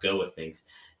go with things.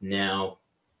 Now,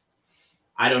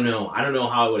 I don't know. I don't know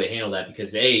how I would have handled that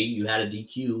because you had a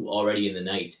DQ already in the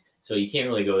night, so you can't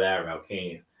really go that route, can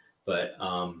you? But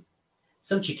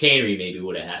some chicanery maybe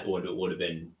would have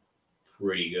been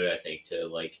pretty good, I think, to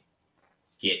like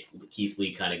get Keith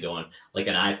Lee kind of going, like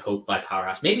an eye poke by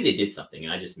Powerhouse. Maybe they did something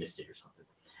and I just missed it or something.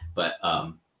 But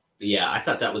yeah, I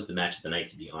thought that was the match of the night,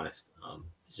 to be honest.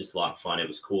 It's just a lot of fun. It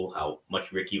was cool how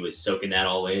much Ricky was soaking that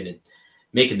all in and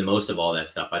making the most of all that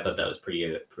stuff. I thought that was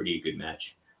pretty good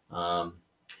match.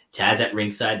 Taz at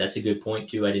ringside, that's a good point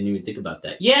too. I didn't even think about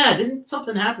that. Yeah, didn't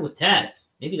something happen with Taz?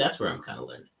 Maybe that's where I'm kind of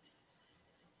learning.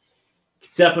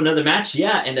 Set up another match,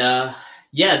 yeah, and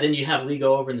then you have Lee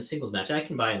go over in the singles match. I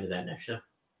can buy into that next show.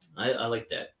 I like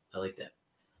that.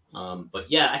 But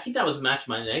yeah, I think that was the match of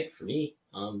my night for me.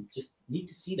 Just need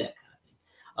to see that kind of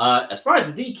thing. As far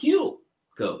as the DQ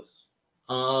goes,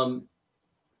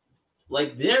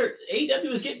 like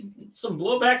AEW is getting some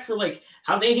blowback for like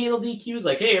how they handle DQs.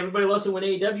 Like, hey, everybody loves it when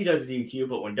AEW does a DQ,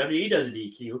 but when WWE does a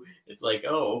DQ, it's like,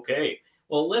 oh, okay.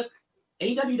 Well, look,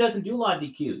 AEW doesn't do a lot of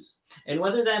DQs, and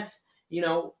whether that's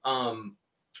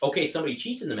okay, somebody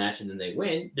cheats in the match and then they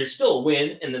win, there's still a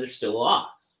win and then there's still a loss.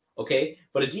 Okay,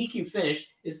 but a DQ finish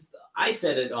is, I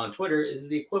said it on Twitter, is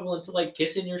the equivalent to like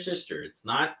kissing your sister. It's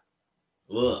not,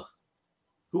 ugh.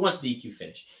 Who wants a DQ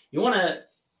finish? You want to,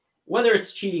 whether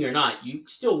it's cheating or not, you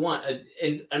still want,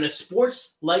 in a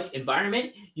sports-like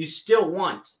environment, you still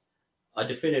want a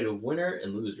definitive winner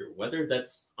and loser, whether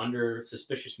that's under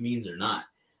suspicious means or not.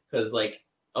 Because, like,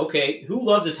 okay, who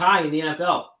loves a tie in the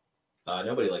NFL?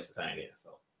 Nobody likes a tie in the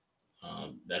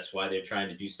NFL. That's why they're trying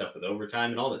to do stuff with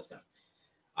overtime and all that stuff.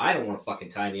 I don't want a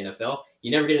fucking tie in the NFL.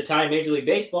 You never get a tie in Major League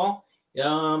Baseball.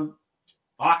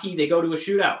 Hockey, they go to a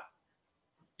shootout.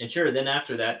 And sure, then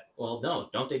after that, well, no,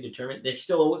 don't they determine? They're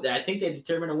still, I think they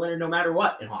determine a winner no matter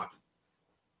what in hockey.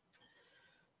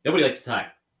 Nobody likes a tie.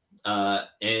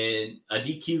 And a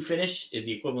DQ finish is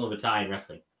the equivalent of a tie in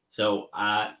wrestling. So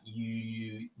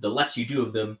the less you do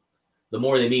of them, the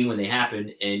more they mean when they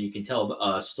happen, and you can tell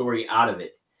a story out of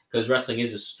it. Because wrestling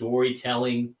is a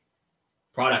storytelling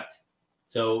product.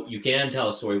 So you can tell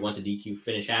a story once a DQ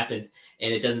finish happens,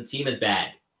 and it doesn't seem as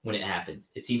bad when it happens.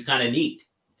 It seems kind of neat.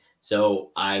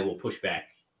 So I will push back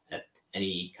at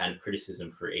any kind of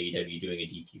criticism for AEW doing a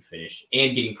DQ finish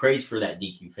and getting praise for that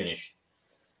DQ finish.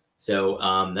 So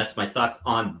that's my thoughts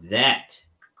on that.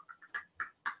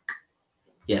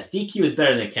 Yes, DQ is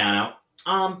better than a count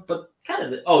out. But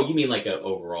kind of, you mean like a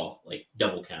overall, like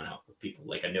double count out with people,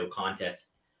 like a no contest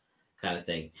kind of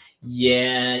thing.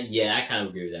 Yeah, I kind of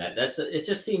agree with that. It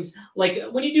just seems like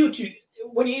when you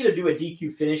either do a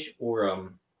DQ finish or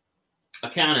a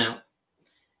count out,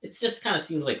 it just kind of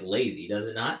seems like lazy, does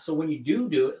it not? So when you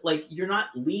do it, like you're not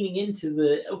leaning into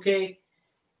the, okay,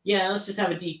 yeah, let's just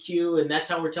have a DQ, and that's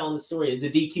how we're telling the story. It's a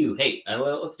DQ. Hey,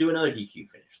 let's do another DQ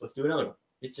finish. Let's do another one.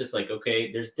 It's just like,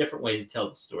 okay, there's different ways to tell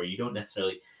the story. You don't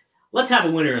necessarily, let's have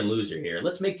a winner and loser here.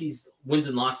 Let's make these wins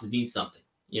and losses mean something,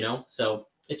 So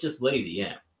it's just lazy,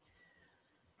 yeah.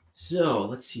 So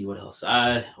let's see what else.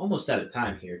 Almost out of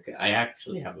time here. I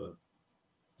actually have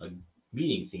a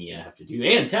meeting thingy I have to do,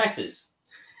 and taxes.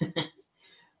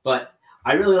 But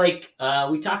I really like,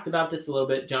 we talked about this a little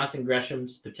bit, Jonathan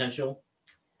Gresham's potential.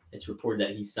 It's reported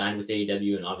that he's signed with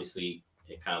AEW, and obviously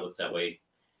it kind of looks that way,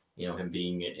 him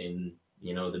being in,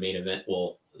 the main event,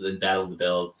 well, the Battle of the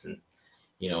Belts, and,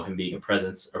 him being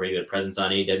a regular presence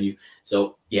on AEW.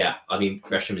 So, yeah, I mean,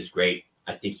 Gresham is great.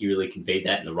 I think he really conveyed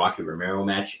that in the Rocky Romero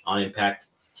match on Impact.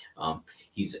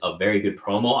 He's a very good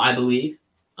promo, I believe.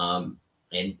 And,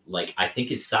 I think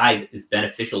his size is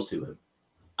beneficial to him.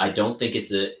 I don't think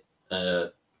it's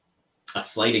a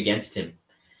slight against him.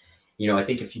 I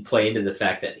think if you play into the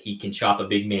fact that he can chop a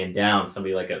big man down,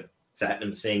 somebody like a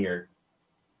Satnam Singh or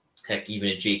heck, even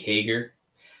a Jake Hager,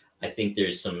 I think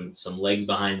there's some legs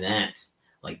behind that.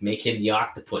 Make him the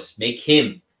octopus, make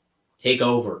him take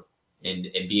over and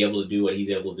be able to do what he's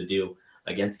able to do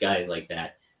against guys like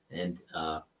that. And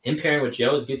him pairing with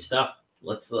Joe is good stuff.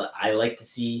 I like to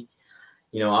see,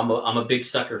 I'm a big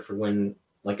sucker for when,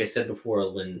 like I said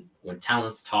before, when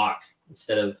talents talk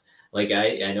instead of,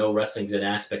 I know wrestling's an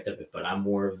aspect of it, but I'm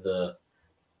more of the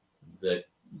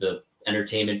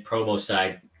entertainment promo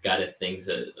side guy of things,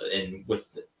 and with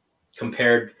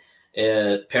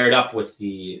paired up with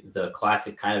the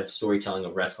classic kind of storytelling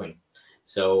of wrestling.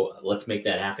 So let's make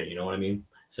that happen. You know what I mean?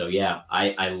 So yeah,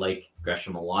 I like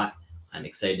Gresham a lot. I'm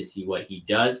excited to see what he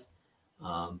does,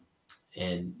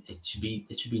 and it should be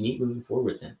neat moving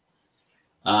forward with him.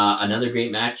 Another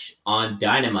great match on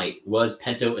Dynamite was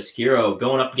Penta Oscuro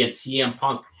going up against CM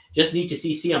Punk. Just neat to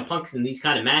see CM Punk in these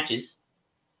kind of matches,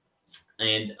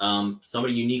 and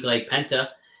somebody unique like Penta,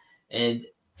 and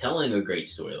telling a great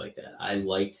story like that. I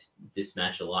liked this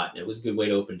match a lot, and it was a good way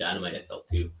to open Dynamite, I felt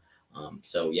too.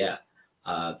 So yeah,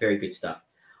 very good stuff.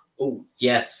 Oh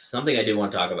yes, something I did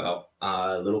want to talk about.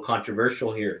 A little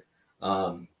controversial here.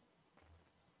 I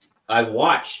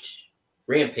watched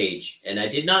Rampage, and I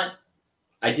did not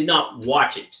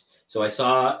watch it. So I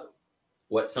saw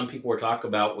what some people were talking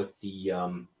about with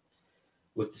the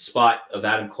spot of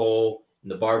Adam Cole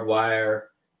and the barbed wire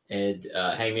and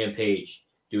Hangman Page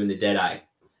doing the Deadeye.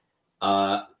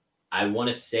 I want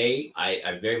to say,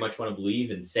 I very much want to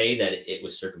believe and say that it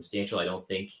was circumstantial. I don't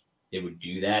think they would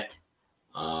do that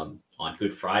on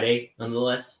Good Friday,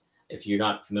 nonetheless. If you're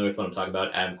not familiar with what I'm talking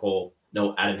about, Adam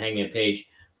Hangman Page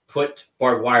put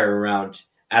barbed wire around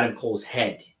Adam Cole's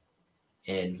head.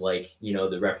 And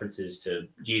the references to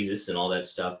Jesus and all that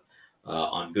stuff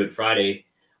on Good Friday,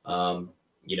 kind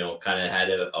of had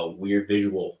a weird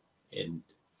visual and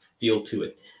feel to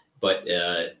it. But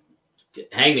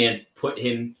Hangman put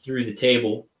him through the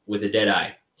table with a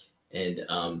Deadeye.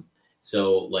 And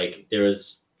so there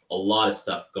was a lot of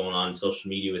stuff going on social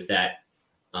media with that.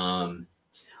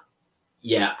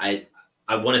 Yeah, I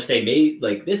want to say maybe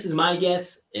this is my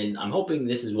guess, and I'm hoping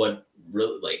this is what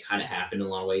really kind of happened in a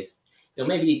lot of ways.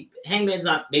 Maybe Hangman's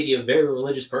not maybe a very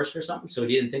religious person or something, so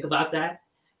he didn't think about that.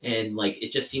 And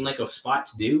it just seemed like a spot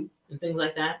to do and things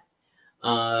like that.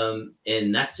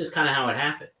 And that's just kind of how it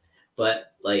happened.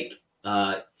 But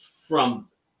I'm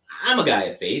a guy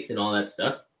of faith and all that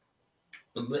stuff.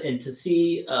 And to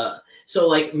see,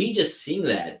 me just seeing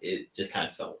that, it just kind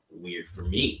of felt weird for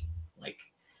me. I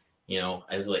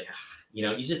was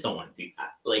you just don't want to do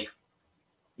that.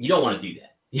 You don't want to do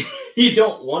that. You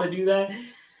don't want to do that.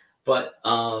 But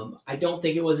I don't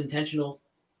think it was intentional.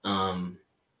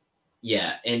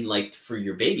 Yeah, and for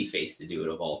your baby face to do it,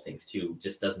 of all things too,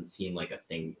 just doesn't seem like a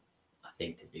thing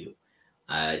to do.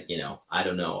 I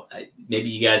don't know. Maybe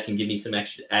you guys can give me some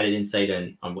extra added insight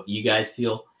on what you guys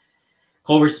feel.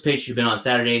 Cole versus Page should have been on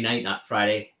Saturday night, not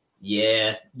Friday.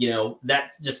 Yeah,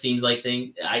 that just seems like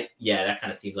that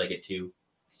kind of seems like it too.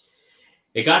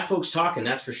 It got folks talking,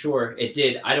 that's for sure. It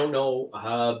did. I don't know,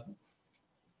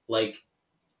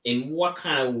 in what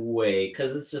kind of way?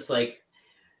 Because it's just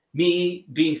me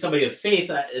being somebody of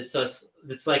faith.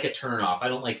 It's like a turnoff. I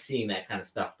don't like seeing that kind of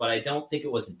stuff, but I don't think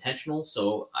it was intentional.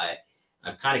 So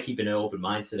I'm kind of keeping an open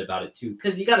mindset about it too.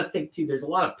 Because you got to think too. There's a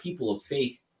lot of people of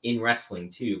faith in wrestling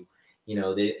too.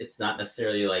 It's not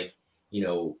necessarily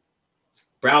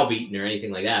browbeaten or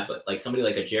anything like that, but somebody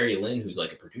like a Jerry Lynn, who's a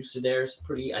producer there, is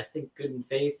pretty, I think, good in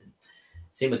faith. And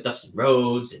same with Dustin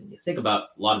Rhodes, and you think about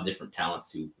a lot of different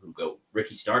talents who go.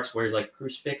 Ricky Starks wears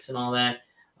crucifix and all that.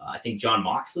 I think John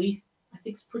Moxley, I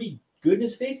think, is pretty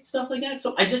goodness faith and stuff like that.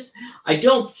 So I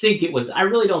don't think it was. I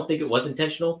really don't think it was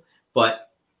intentional. But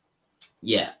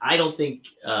yeah, I don't think.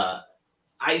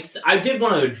 I did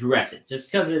want to address it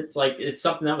just because it's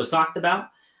something that was talked about.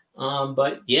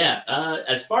 But yeah,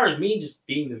 as far as me just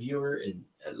being the viewer and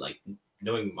like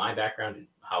knowing my background and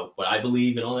what I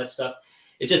believe and all that stuff,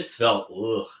 it just felt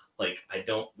like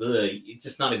it's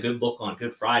just not a good look on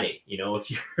Good Friday,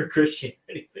 if you're a Christian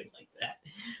or anything like that.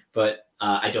 But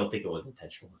I don't think it was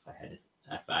intentional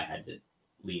if I had to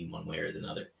lean one way or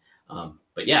another.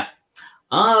 But yeah.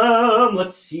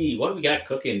 Let's see what we got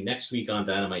cooking next week on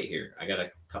Dynamite here. I got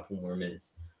a couple more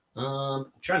minutes.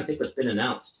 I'm trying to think what's been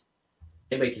announced.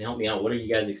 Anybody can help me out. What are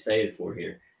you guys excited for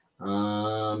here?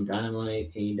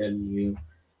 Dynamite, AEW.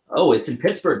 Oh, it's in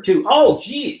Pittsburgh too. Oh,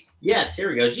 geez. Yes, here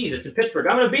we go. Geez, it's in Pittsburgh.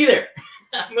 I'm gonna be there.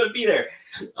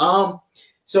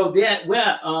 So yeah,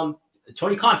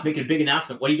 Tony Khan's making a big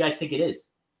announcement. What do you guys think it is?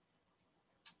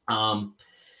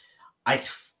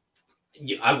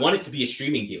 I want it to be a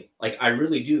streaming deal. Like I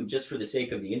really do, just for the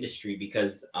sake of the industry,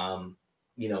 because them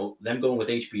going with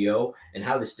HBO and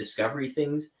how this Discovery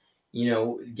things,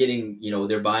 getting,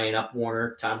 they're buying up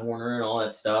Time Warner and all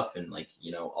that stuff, and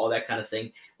all that kind of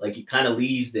thing. Like it kind of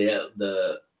leaves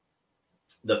the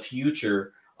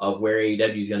future of where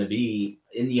AEW is going to be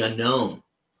in the unknown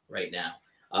right now.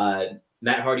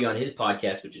 Matt Hardy on his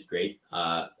podcast, which is great.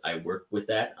 I work with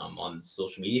that. I'm on the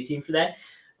social media team for that.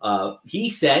 He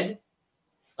said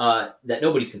that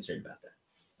nobody's concerned about that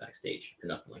backstage or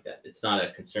nothing like that. It's not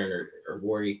a concern or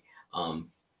worry.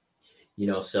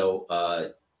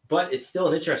 But it's still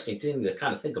an interesting thing to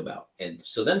kind of think about. And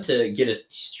so then to get a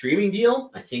streaming deal,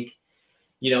 I think,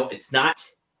 it's not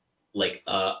like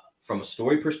from a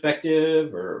story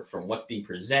perspective or from what's being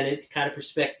presented kind of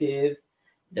perspective,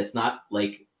 that's not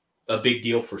like a big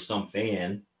deal for some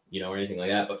fan, or anything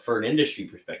like that. But for an industry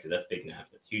perspective, that's a big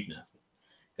announcement. It's a huge announcement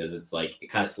because it's like it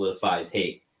kind of solidifies,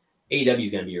 hey, AEW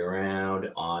is going to be around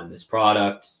on this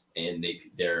product, and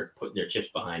they're putting their chips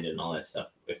behind it and all that stuff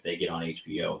if they get on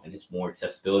HBO, and it's more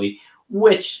accessibility,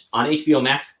 which on HBO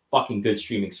Max, fucking good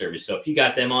streaming service. So if you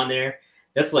got them on there,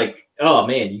 that's like, oh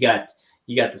man, you got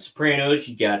The Sopranos,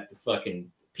 you got the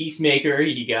fucking Peacemaker,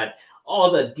 you got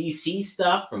all the DC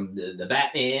stuff from the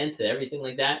Batman to everything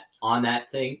like that on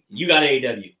that thing. You got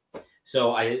AEW.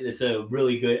 So it's it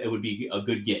would be a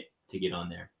good get to get on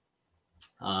there.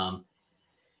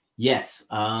 Yes.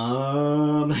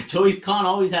 Tony Khan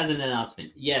always has an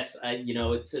announcement. Yes.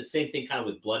 It's the same thing kind of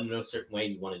with blood in a certain way.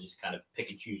 You want to just kind of pick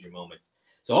and choose your moments.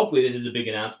 So hopefully this is a big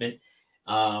announcement.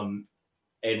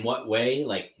 In what way?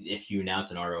 Like if you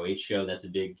announce an ROH show, that's a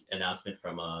big announcement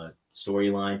from a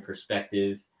storyline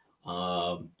perspective.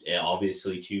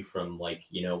 Obviously too, from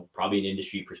probably an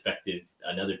industry perspective,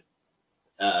 another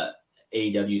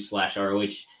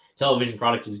AEW/ROH television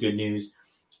product is good news.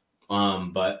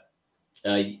 I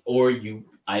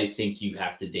think you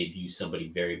have to debut somebody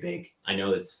very big. I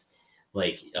know it's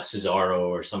like a Cesaro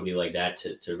or somebody like that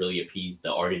to really appease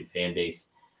the ardent fan base.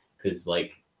 Cause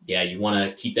you want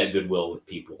to keep that goodwill with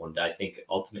people. And I think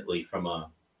ultimately from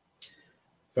a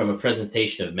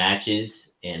presentation of matches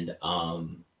and,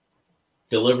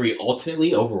 delivery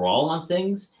ultimately overall on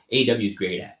things, AEW is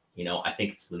great at. I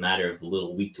think it's the matter of the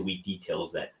little week-to-week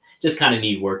details that just kind of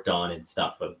need worked on and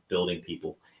stuff of building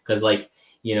people. Because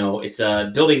it's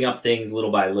building up things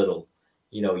little by little,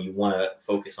 you want to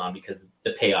focus on because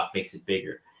the payoff makes it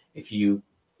bigger. If you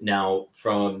get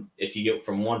from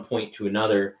one point to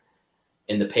another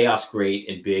and the payoff's great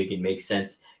and big and makes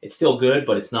sense, it's still good,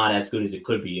 but it's not as good as it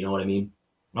could be. You know what I mean?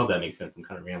 I hope that makes sense. I'm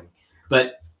kind of rambling.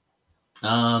 But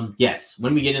yes,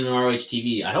 when we get into ROH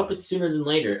TV, I hope it's sooner than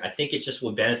later. I think it just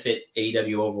will benefit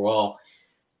AEW overall,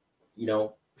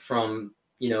 from,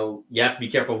 you have to be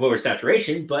careful of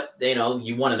oversaturation, but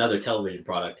you want another television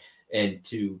product and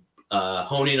to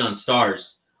hone in on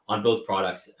stars on both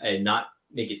products and not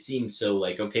make it seem so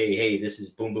like, okay, hey, this is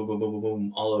boom, boom, boom, boom, boom,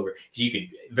 boom all over. You could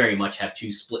very much have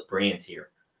two split brands here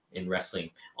in wrestling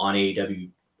on AEW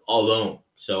alone.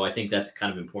 So I think that's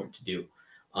kind of important to do.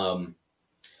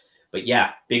 But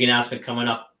yeah, big announcement coming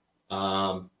up.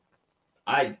 Watching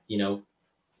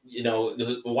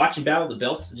Battle of the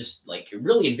Belts just it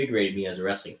really invigorated me as a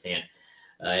wrestling fan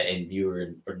and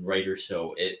viewer and writer.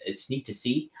 So it's neat to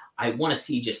see. I want to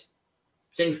see just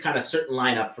things kind of certain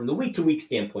line up from the week to week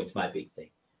standpoint is my big thing.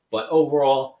 But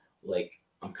overall,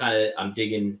 I'm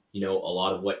digging, a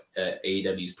lot of what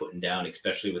AEW is putting down,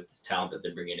 especially with this talent that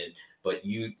they're bringing in. But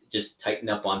you just tighten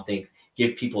up on things,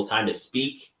 give people time to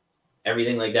speak,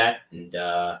 everything like that. And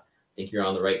I think you're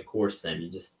on the right course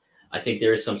then. I think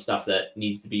there is some stuff that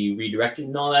needs to be redirected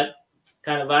and all that.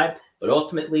 kind of vibe. But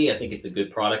ultimately, I think it's a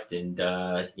good product, and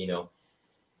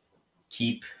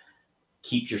keep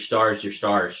your stars your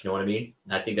stars. You know what I mean?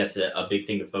 I think that's a big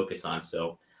thing to focus on.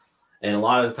 So, and a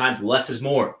lot of the times, less is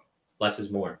more. Less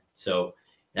is more. So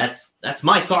that's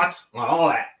my thoughts on all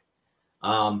that.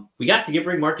 We got to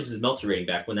bring Marcus's Meltzer rating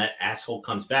back when that asshole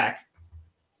comes back.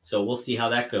 So we'll see how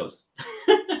that goes.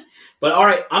 But all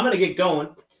right, I'm gonna get going.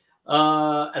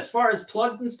 As far as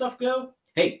plugs and stuff go,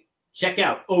 hey, check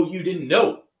out Oh You Didn't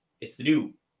Know. It's the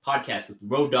new podcast with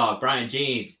Road Dogg, Brian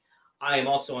James. I am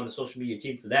also on the social media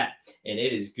team for that, and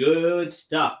it is good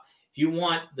stuff. If you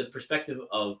want the perspective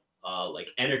of like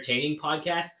entertaining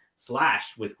podcast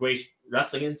 / with great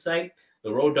wrestling insight,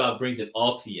 the Road Dogg brings it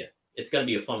all to you. It's going to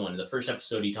be a fun one. In the first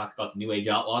episode, he talks about the New Age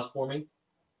Outlaws forming,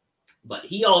 but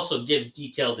he also gives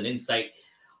details and insight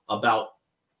about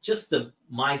just the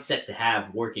mindset to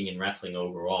have working in wrestling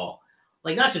overall.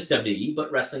 Like not just WWE,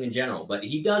 but wrestling in general. But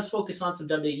he does focus on some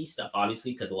WWE stuff,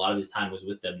 obviously, because a lot of his time was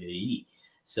with WWE.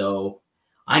 So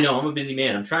I know I'm a busy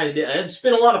man. I'm trying to I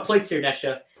spin a lot of plates here,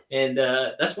 Nesha. And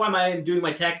that's why I'm doing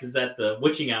my taxes at the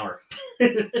witching hour.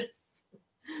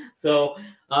 So,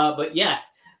 but yeah.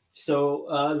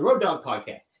 So the Road Dogg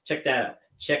podcast, check that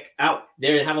out.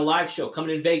 They have a live show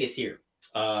coming in Vegas here.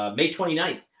 May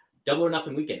 29th, Double or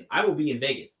Nothing weekend. I will be in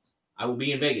Vegas.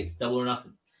 Double or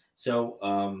Nothing.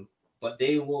 So, but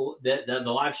they will, the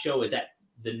live show is at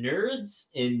the Nerds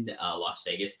in Las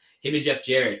Vegas. Him and Jeff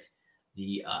Jarrett,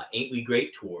 the Ain't We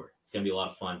Great tour. It's going to be a lot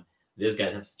of fun. Those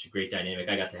guys have such a great dynamic.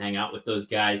 I got to hang out with those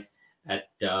guys at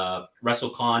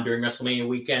WrestleCon during WrestleMania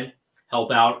weekend.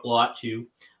 Help out a lot too.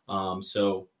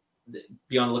 So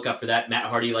be on the lookout for that. Matt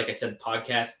Hardy, like I said,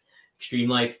 podcast, Extreme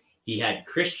Life. He had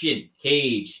Christian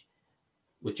Cage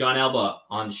with John Alba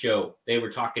on the show. They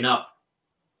were talking up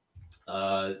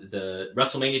the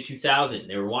WrestleMania 2000.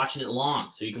 They were watching it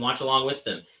along, so you can watch along with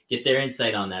them. Get their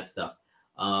insight on that stuff.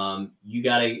 You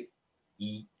got to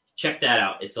check that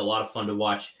out. It's a lot of fun to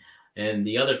watch. And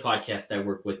the other podcast I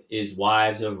work with is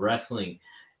Wives of Wrestling.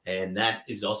 And that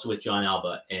is also with John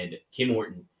Alba and Kim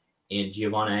Orton and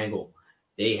Giovanna Angle.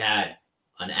 They had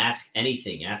an Ask Them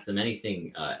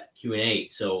Anything Q&A.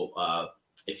 So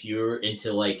if you're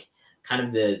into like kind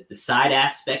of the side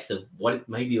aspects of what it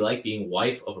might be like being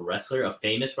wife of a wrestler, a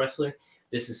famous wrestler,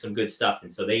 this is some good stuff.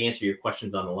 And so they answer your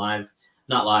questions on the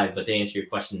not live, but they answer your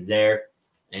questions there.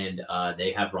 And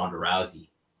they have Ronda Rousey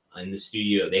in the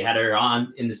studio. They had her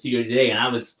on in the studio today, and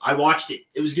I watched it.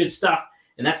 It was good stuff,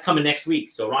 and that's coming next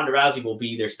week. So Ronda Rousey will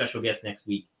be their special guest next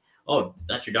week. Oh,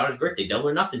 that's your daughter's birthday, Double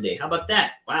or Nothing Day. How about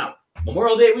that? Wow,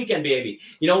 Memorial Day weekend, baby.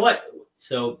 You know what?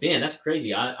 So man, that's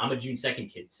crazy. I'm a June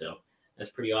 2nd kid, so that's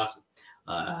pretty awesome.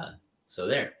 So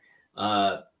there.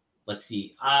 Let's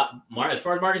see. As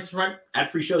far as Marcus front,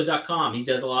 at freeshows.com, he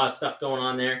does a lot of stuff going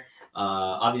on there.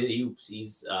 Obviously,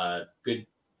 he's good.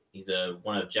 He's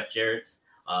one of Jeff Jarrett's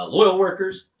loyal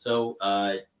workers. So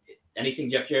anything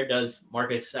Jeff Jarrett does,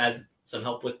 Marcus has some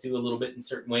help with too, a little bit in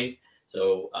certain ways.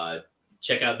 So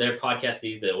check out their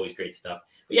podcast. They're always great stuff.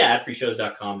 But yeah, at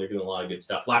freeshows.com, they're doing a lot of good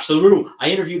stuff. Lash LaRue. I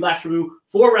interviewed Lash LaRue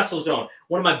for WrestleZone.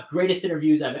 One of my greatest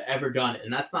interviews I've ever done.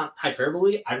 And that's not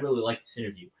hyperbole. I really like this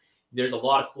interview. There's a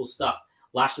lot of cool stuff.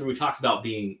 Lash LaRue talks about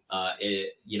being, out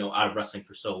of wrestling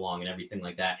for so long and everything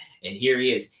like that. And here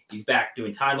he is. He's back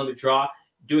doing time limit draw,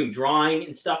 doing drawing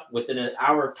and stuff within an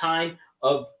hour of time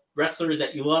of wrestlers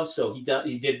that you love. So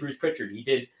he did Bruce Pritchard. He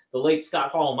did the late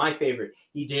Scott Hall, my favorite.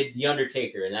 He did The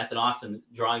Undertaker, and that's an awesome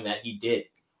drawing that he did.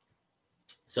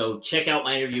 So check out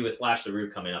my interview with Lash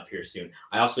LaRue coming up here soon.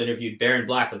 I also interviewed Baron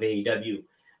Black of AEW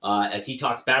as he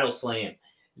talks Battle Slam,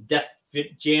 Def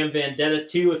Jam Vendetta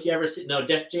 2.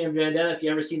 Def Jam Vendetta. If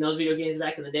you ever seen those video games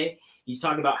back in the day, he's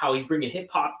talking about how he's bringing hip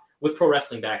hop with pro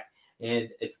wrestling back, and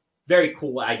it's very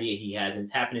cool idea he has, and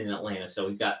it's happening in Atlanta. So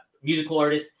he's got musical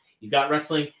artists, he's got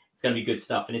wrestling. It's gonna be good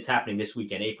stuff, and it's happening this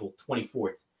weekend, April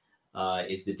 24th.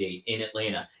 Is the date in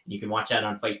Atlanta. You can watch that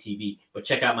on Fight TV, but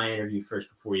check out my interview first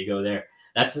before you go there.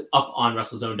 That's up on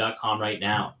WrestleZone.com right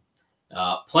now.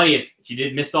 Plenty of, if you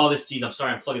did miss all this, geez, I'm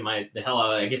sorry, I'm plugging the hell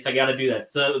out. I guess I got to do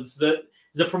that. So it's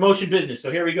a promotion business.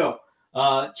 So here we go.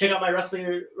 Check out my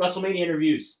WrestleMania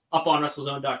interviews up on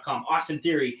WrestleZone.com. Austin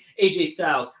Theory, AJ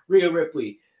Styles, Rhea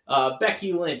Ripley,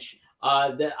 Becky Lynch.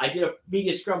 I did a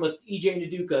media scrum with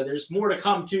EJ Nduka. There's more to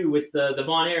come too with the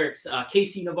Von Erichs,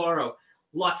 Casey Navarro.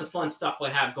 Lots of fun stuff I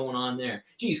have going on there.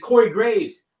 Geez, Corey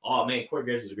Graves. Oh man, Corey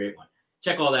Graves is a great one.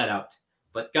 Check all that out.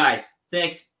 But guys,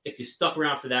 thanks if you stuck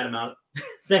around for that amount.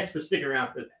 Thanks for sticking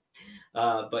around for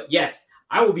that. But yes,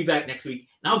 I will be back next week,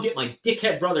 and I'll get my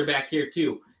dickhead brother back here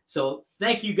too. So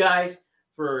thank you guys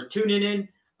for tuning in.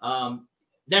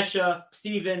 Nesha,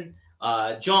 Steven,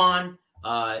 John,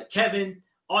 Kevin,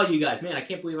 all you guys. Man, I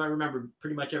can't believe I remember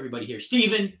pretty much everybody here.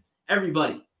 Steven,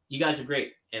 everybody. You guys are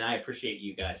great, and I appreciate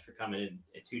you guys for coming in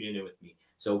and tuning in with me.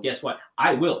 So guess what?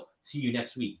 I will see you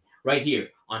next week right here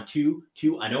on 2.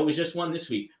 I know it was just 1 this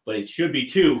week, but it should be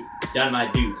 2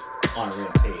 Dynamite Dudes on a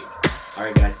Rampage. All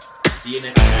right, guys. See you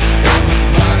next time.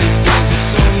 Everybody says you're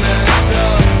so messed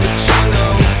up, but you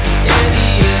know,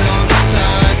 idiot on the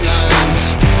sidelines.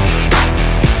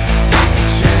 Take a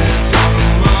chance on a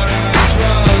modern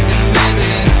drug, and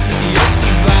maybe you'll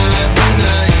survive the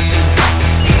night.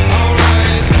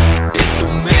 Alright, it's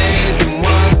amazing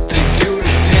what they do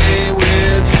today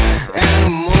with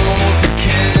animals and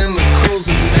chemicals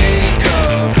and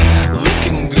makeup.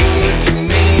 Looking good to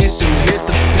me, so hit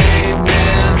the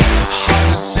pavement. Hard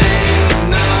to say we're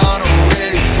not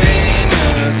already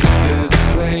famous. If there's a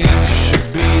place you should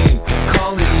be,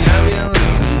 call the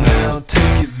ambulance and they'll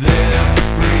take you there for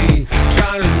free.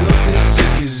 Try to look as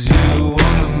sick as you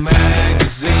on the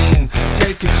magazine.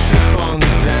 Take a trip on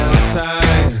the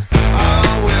downside.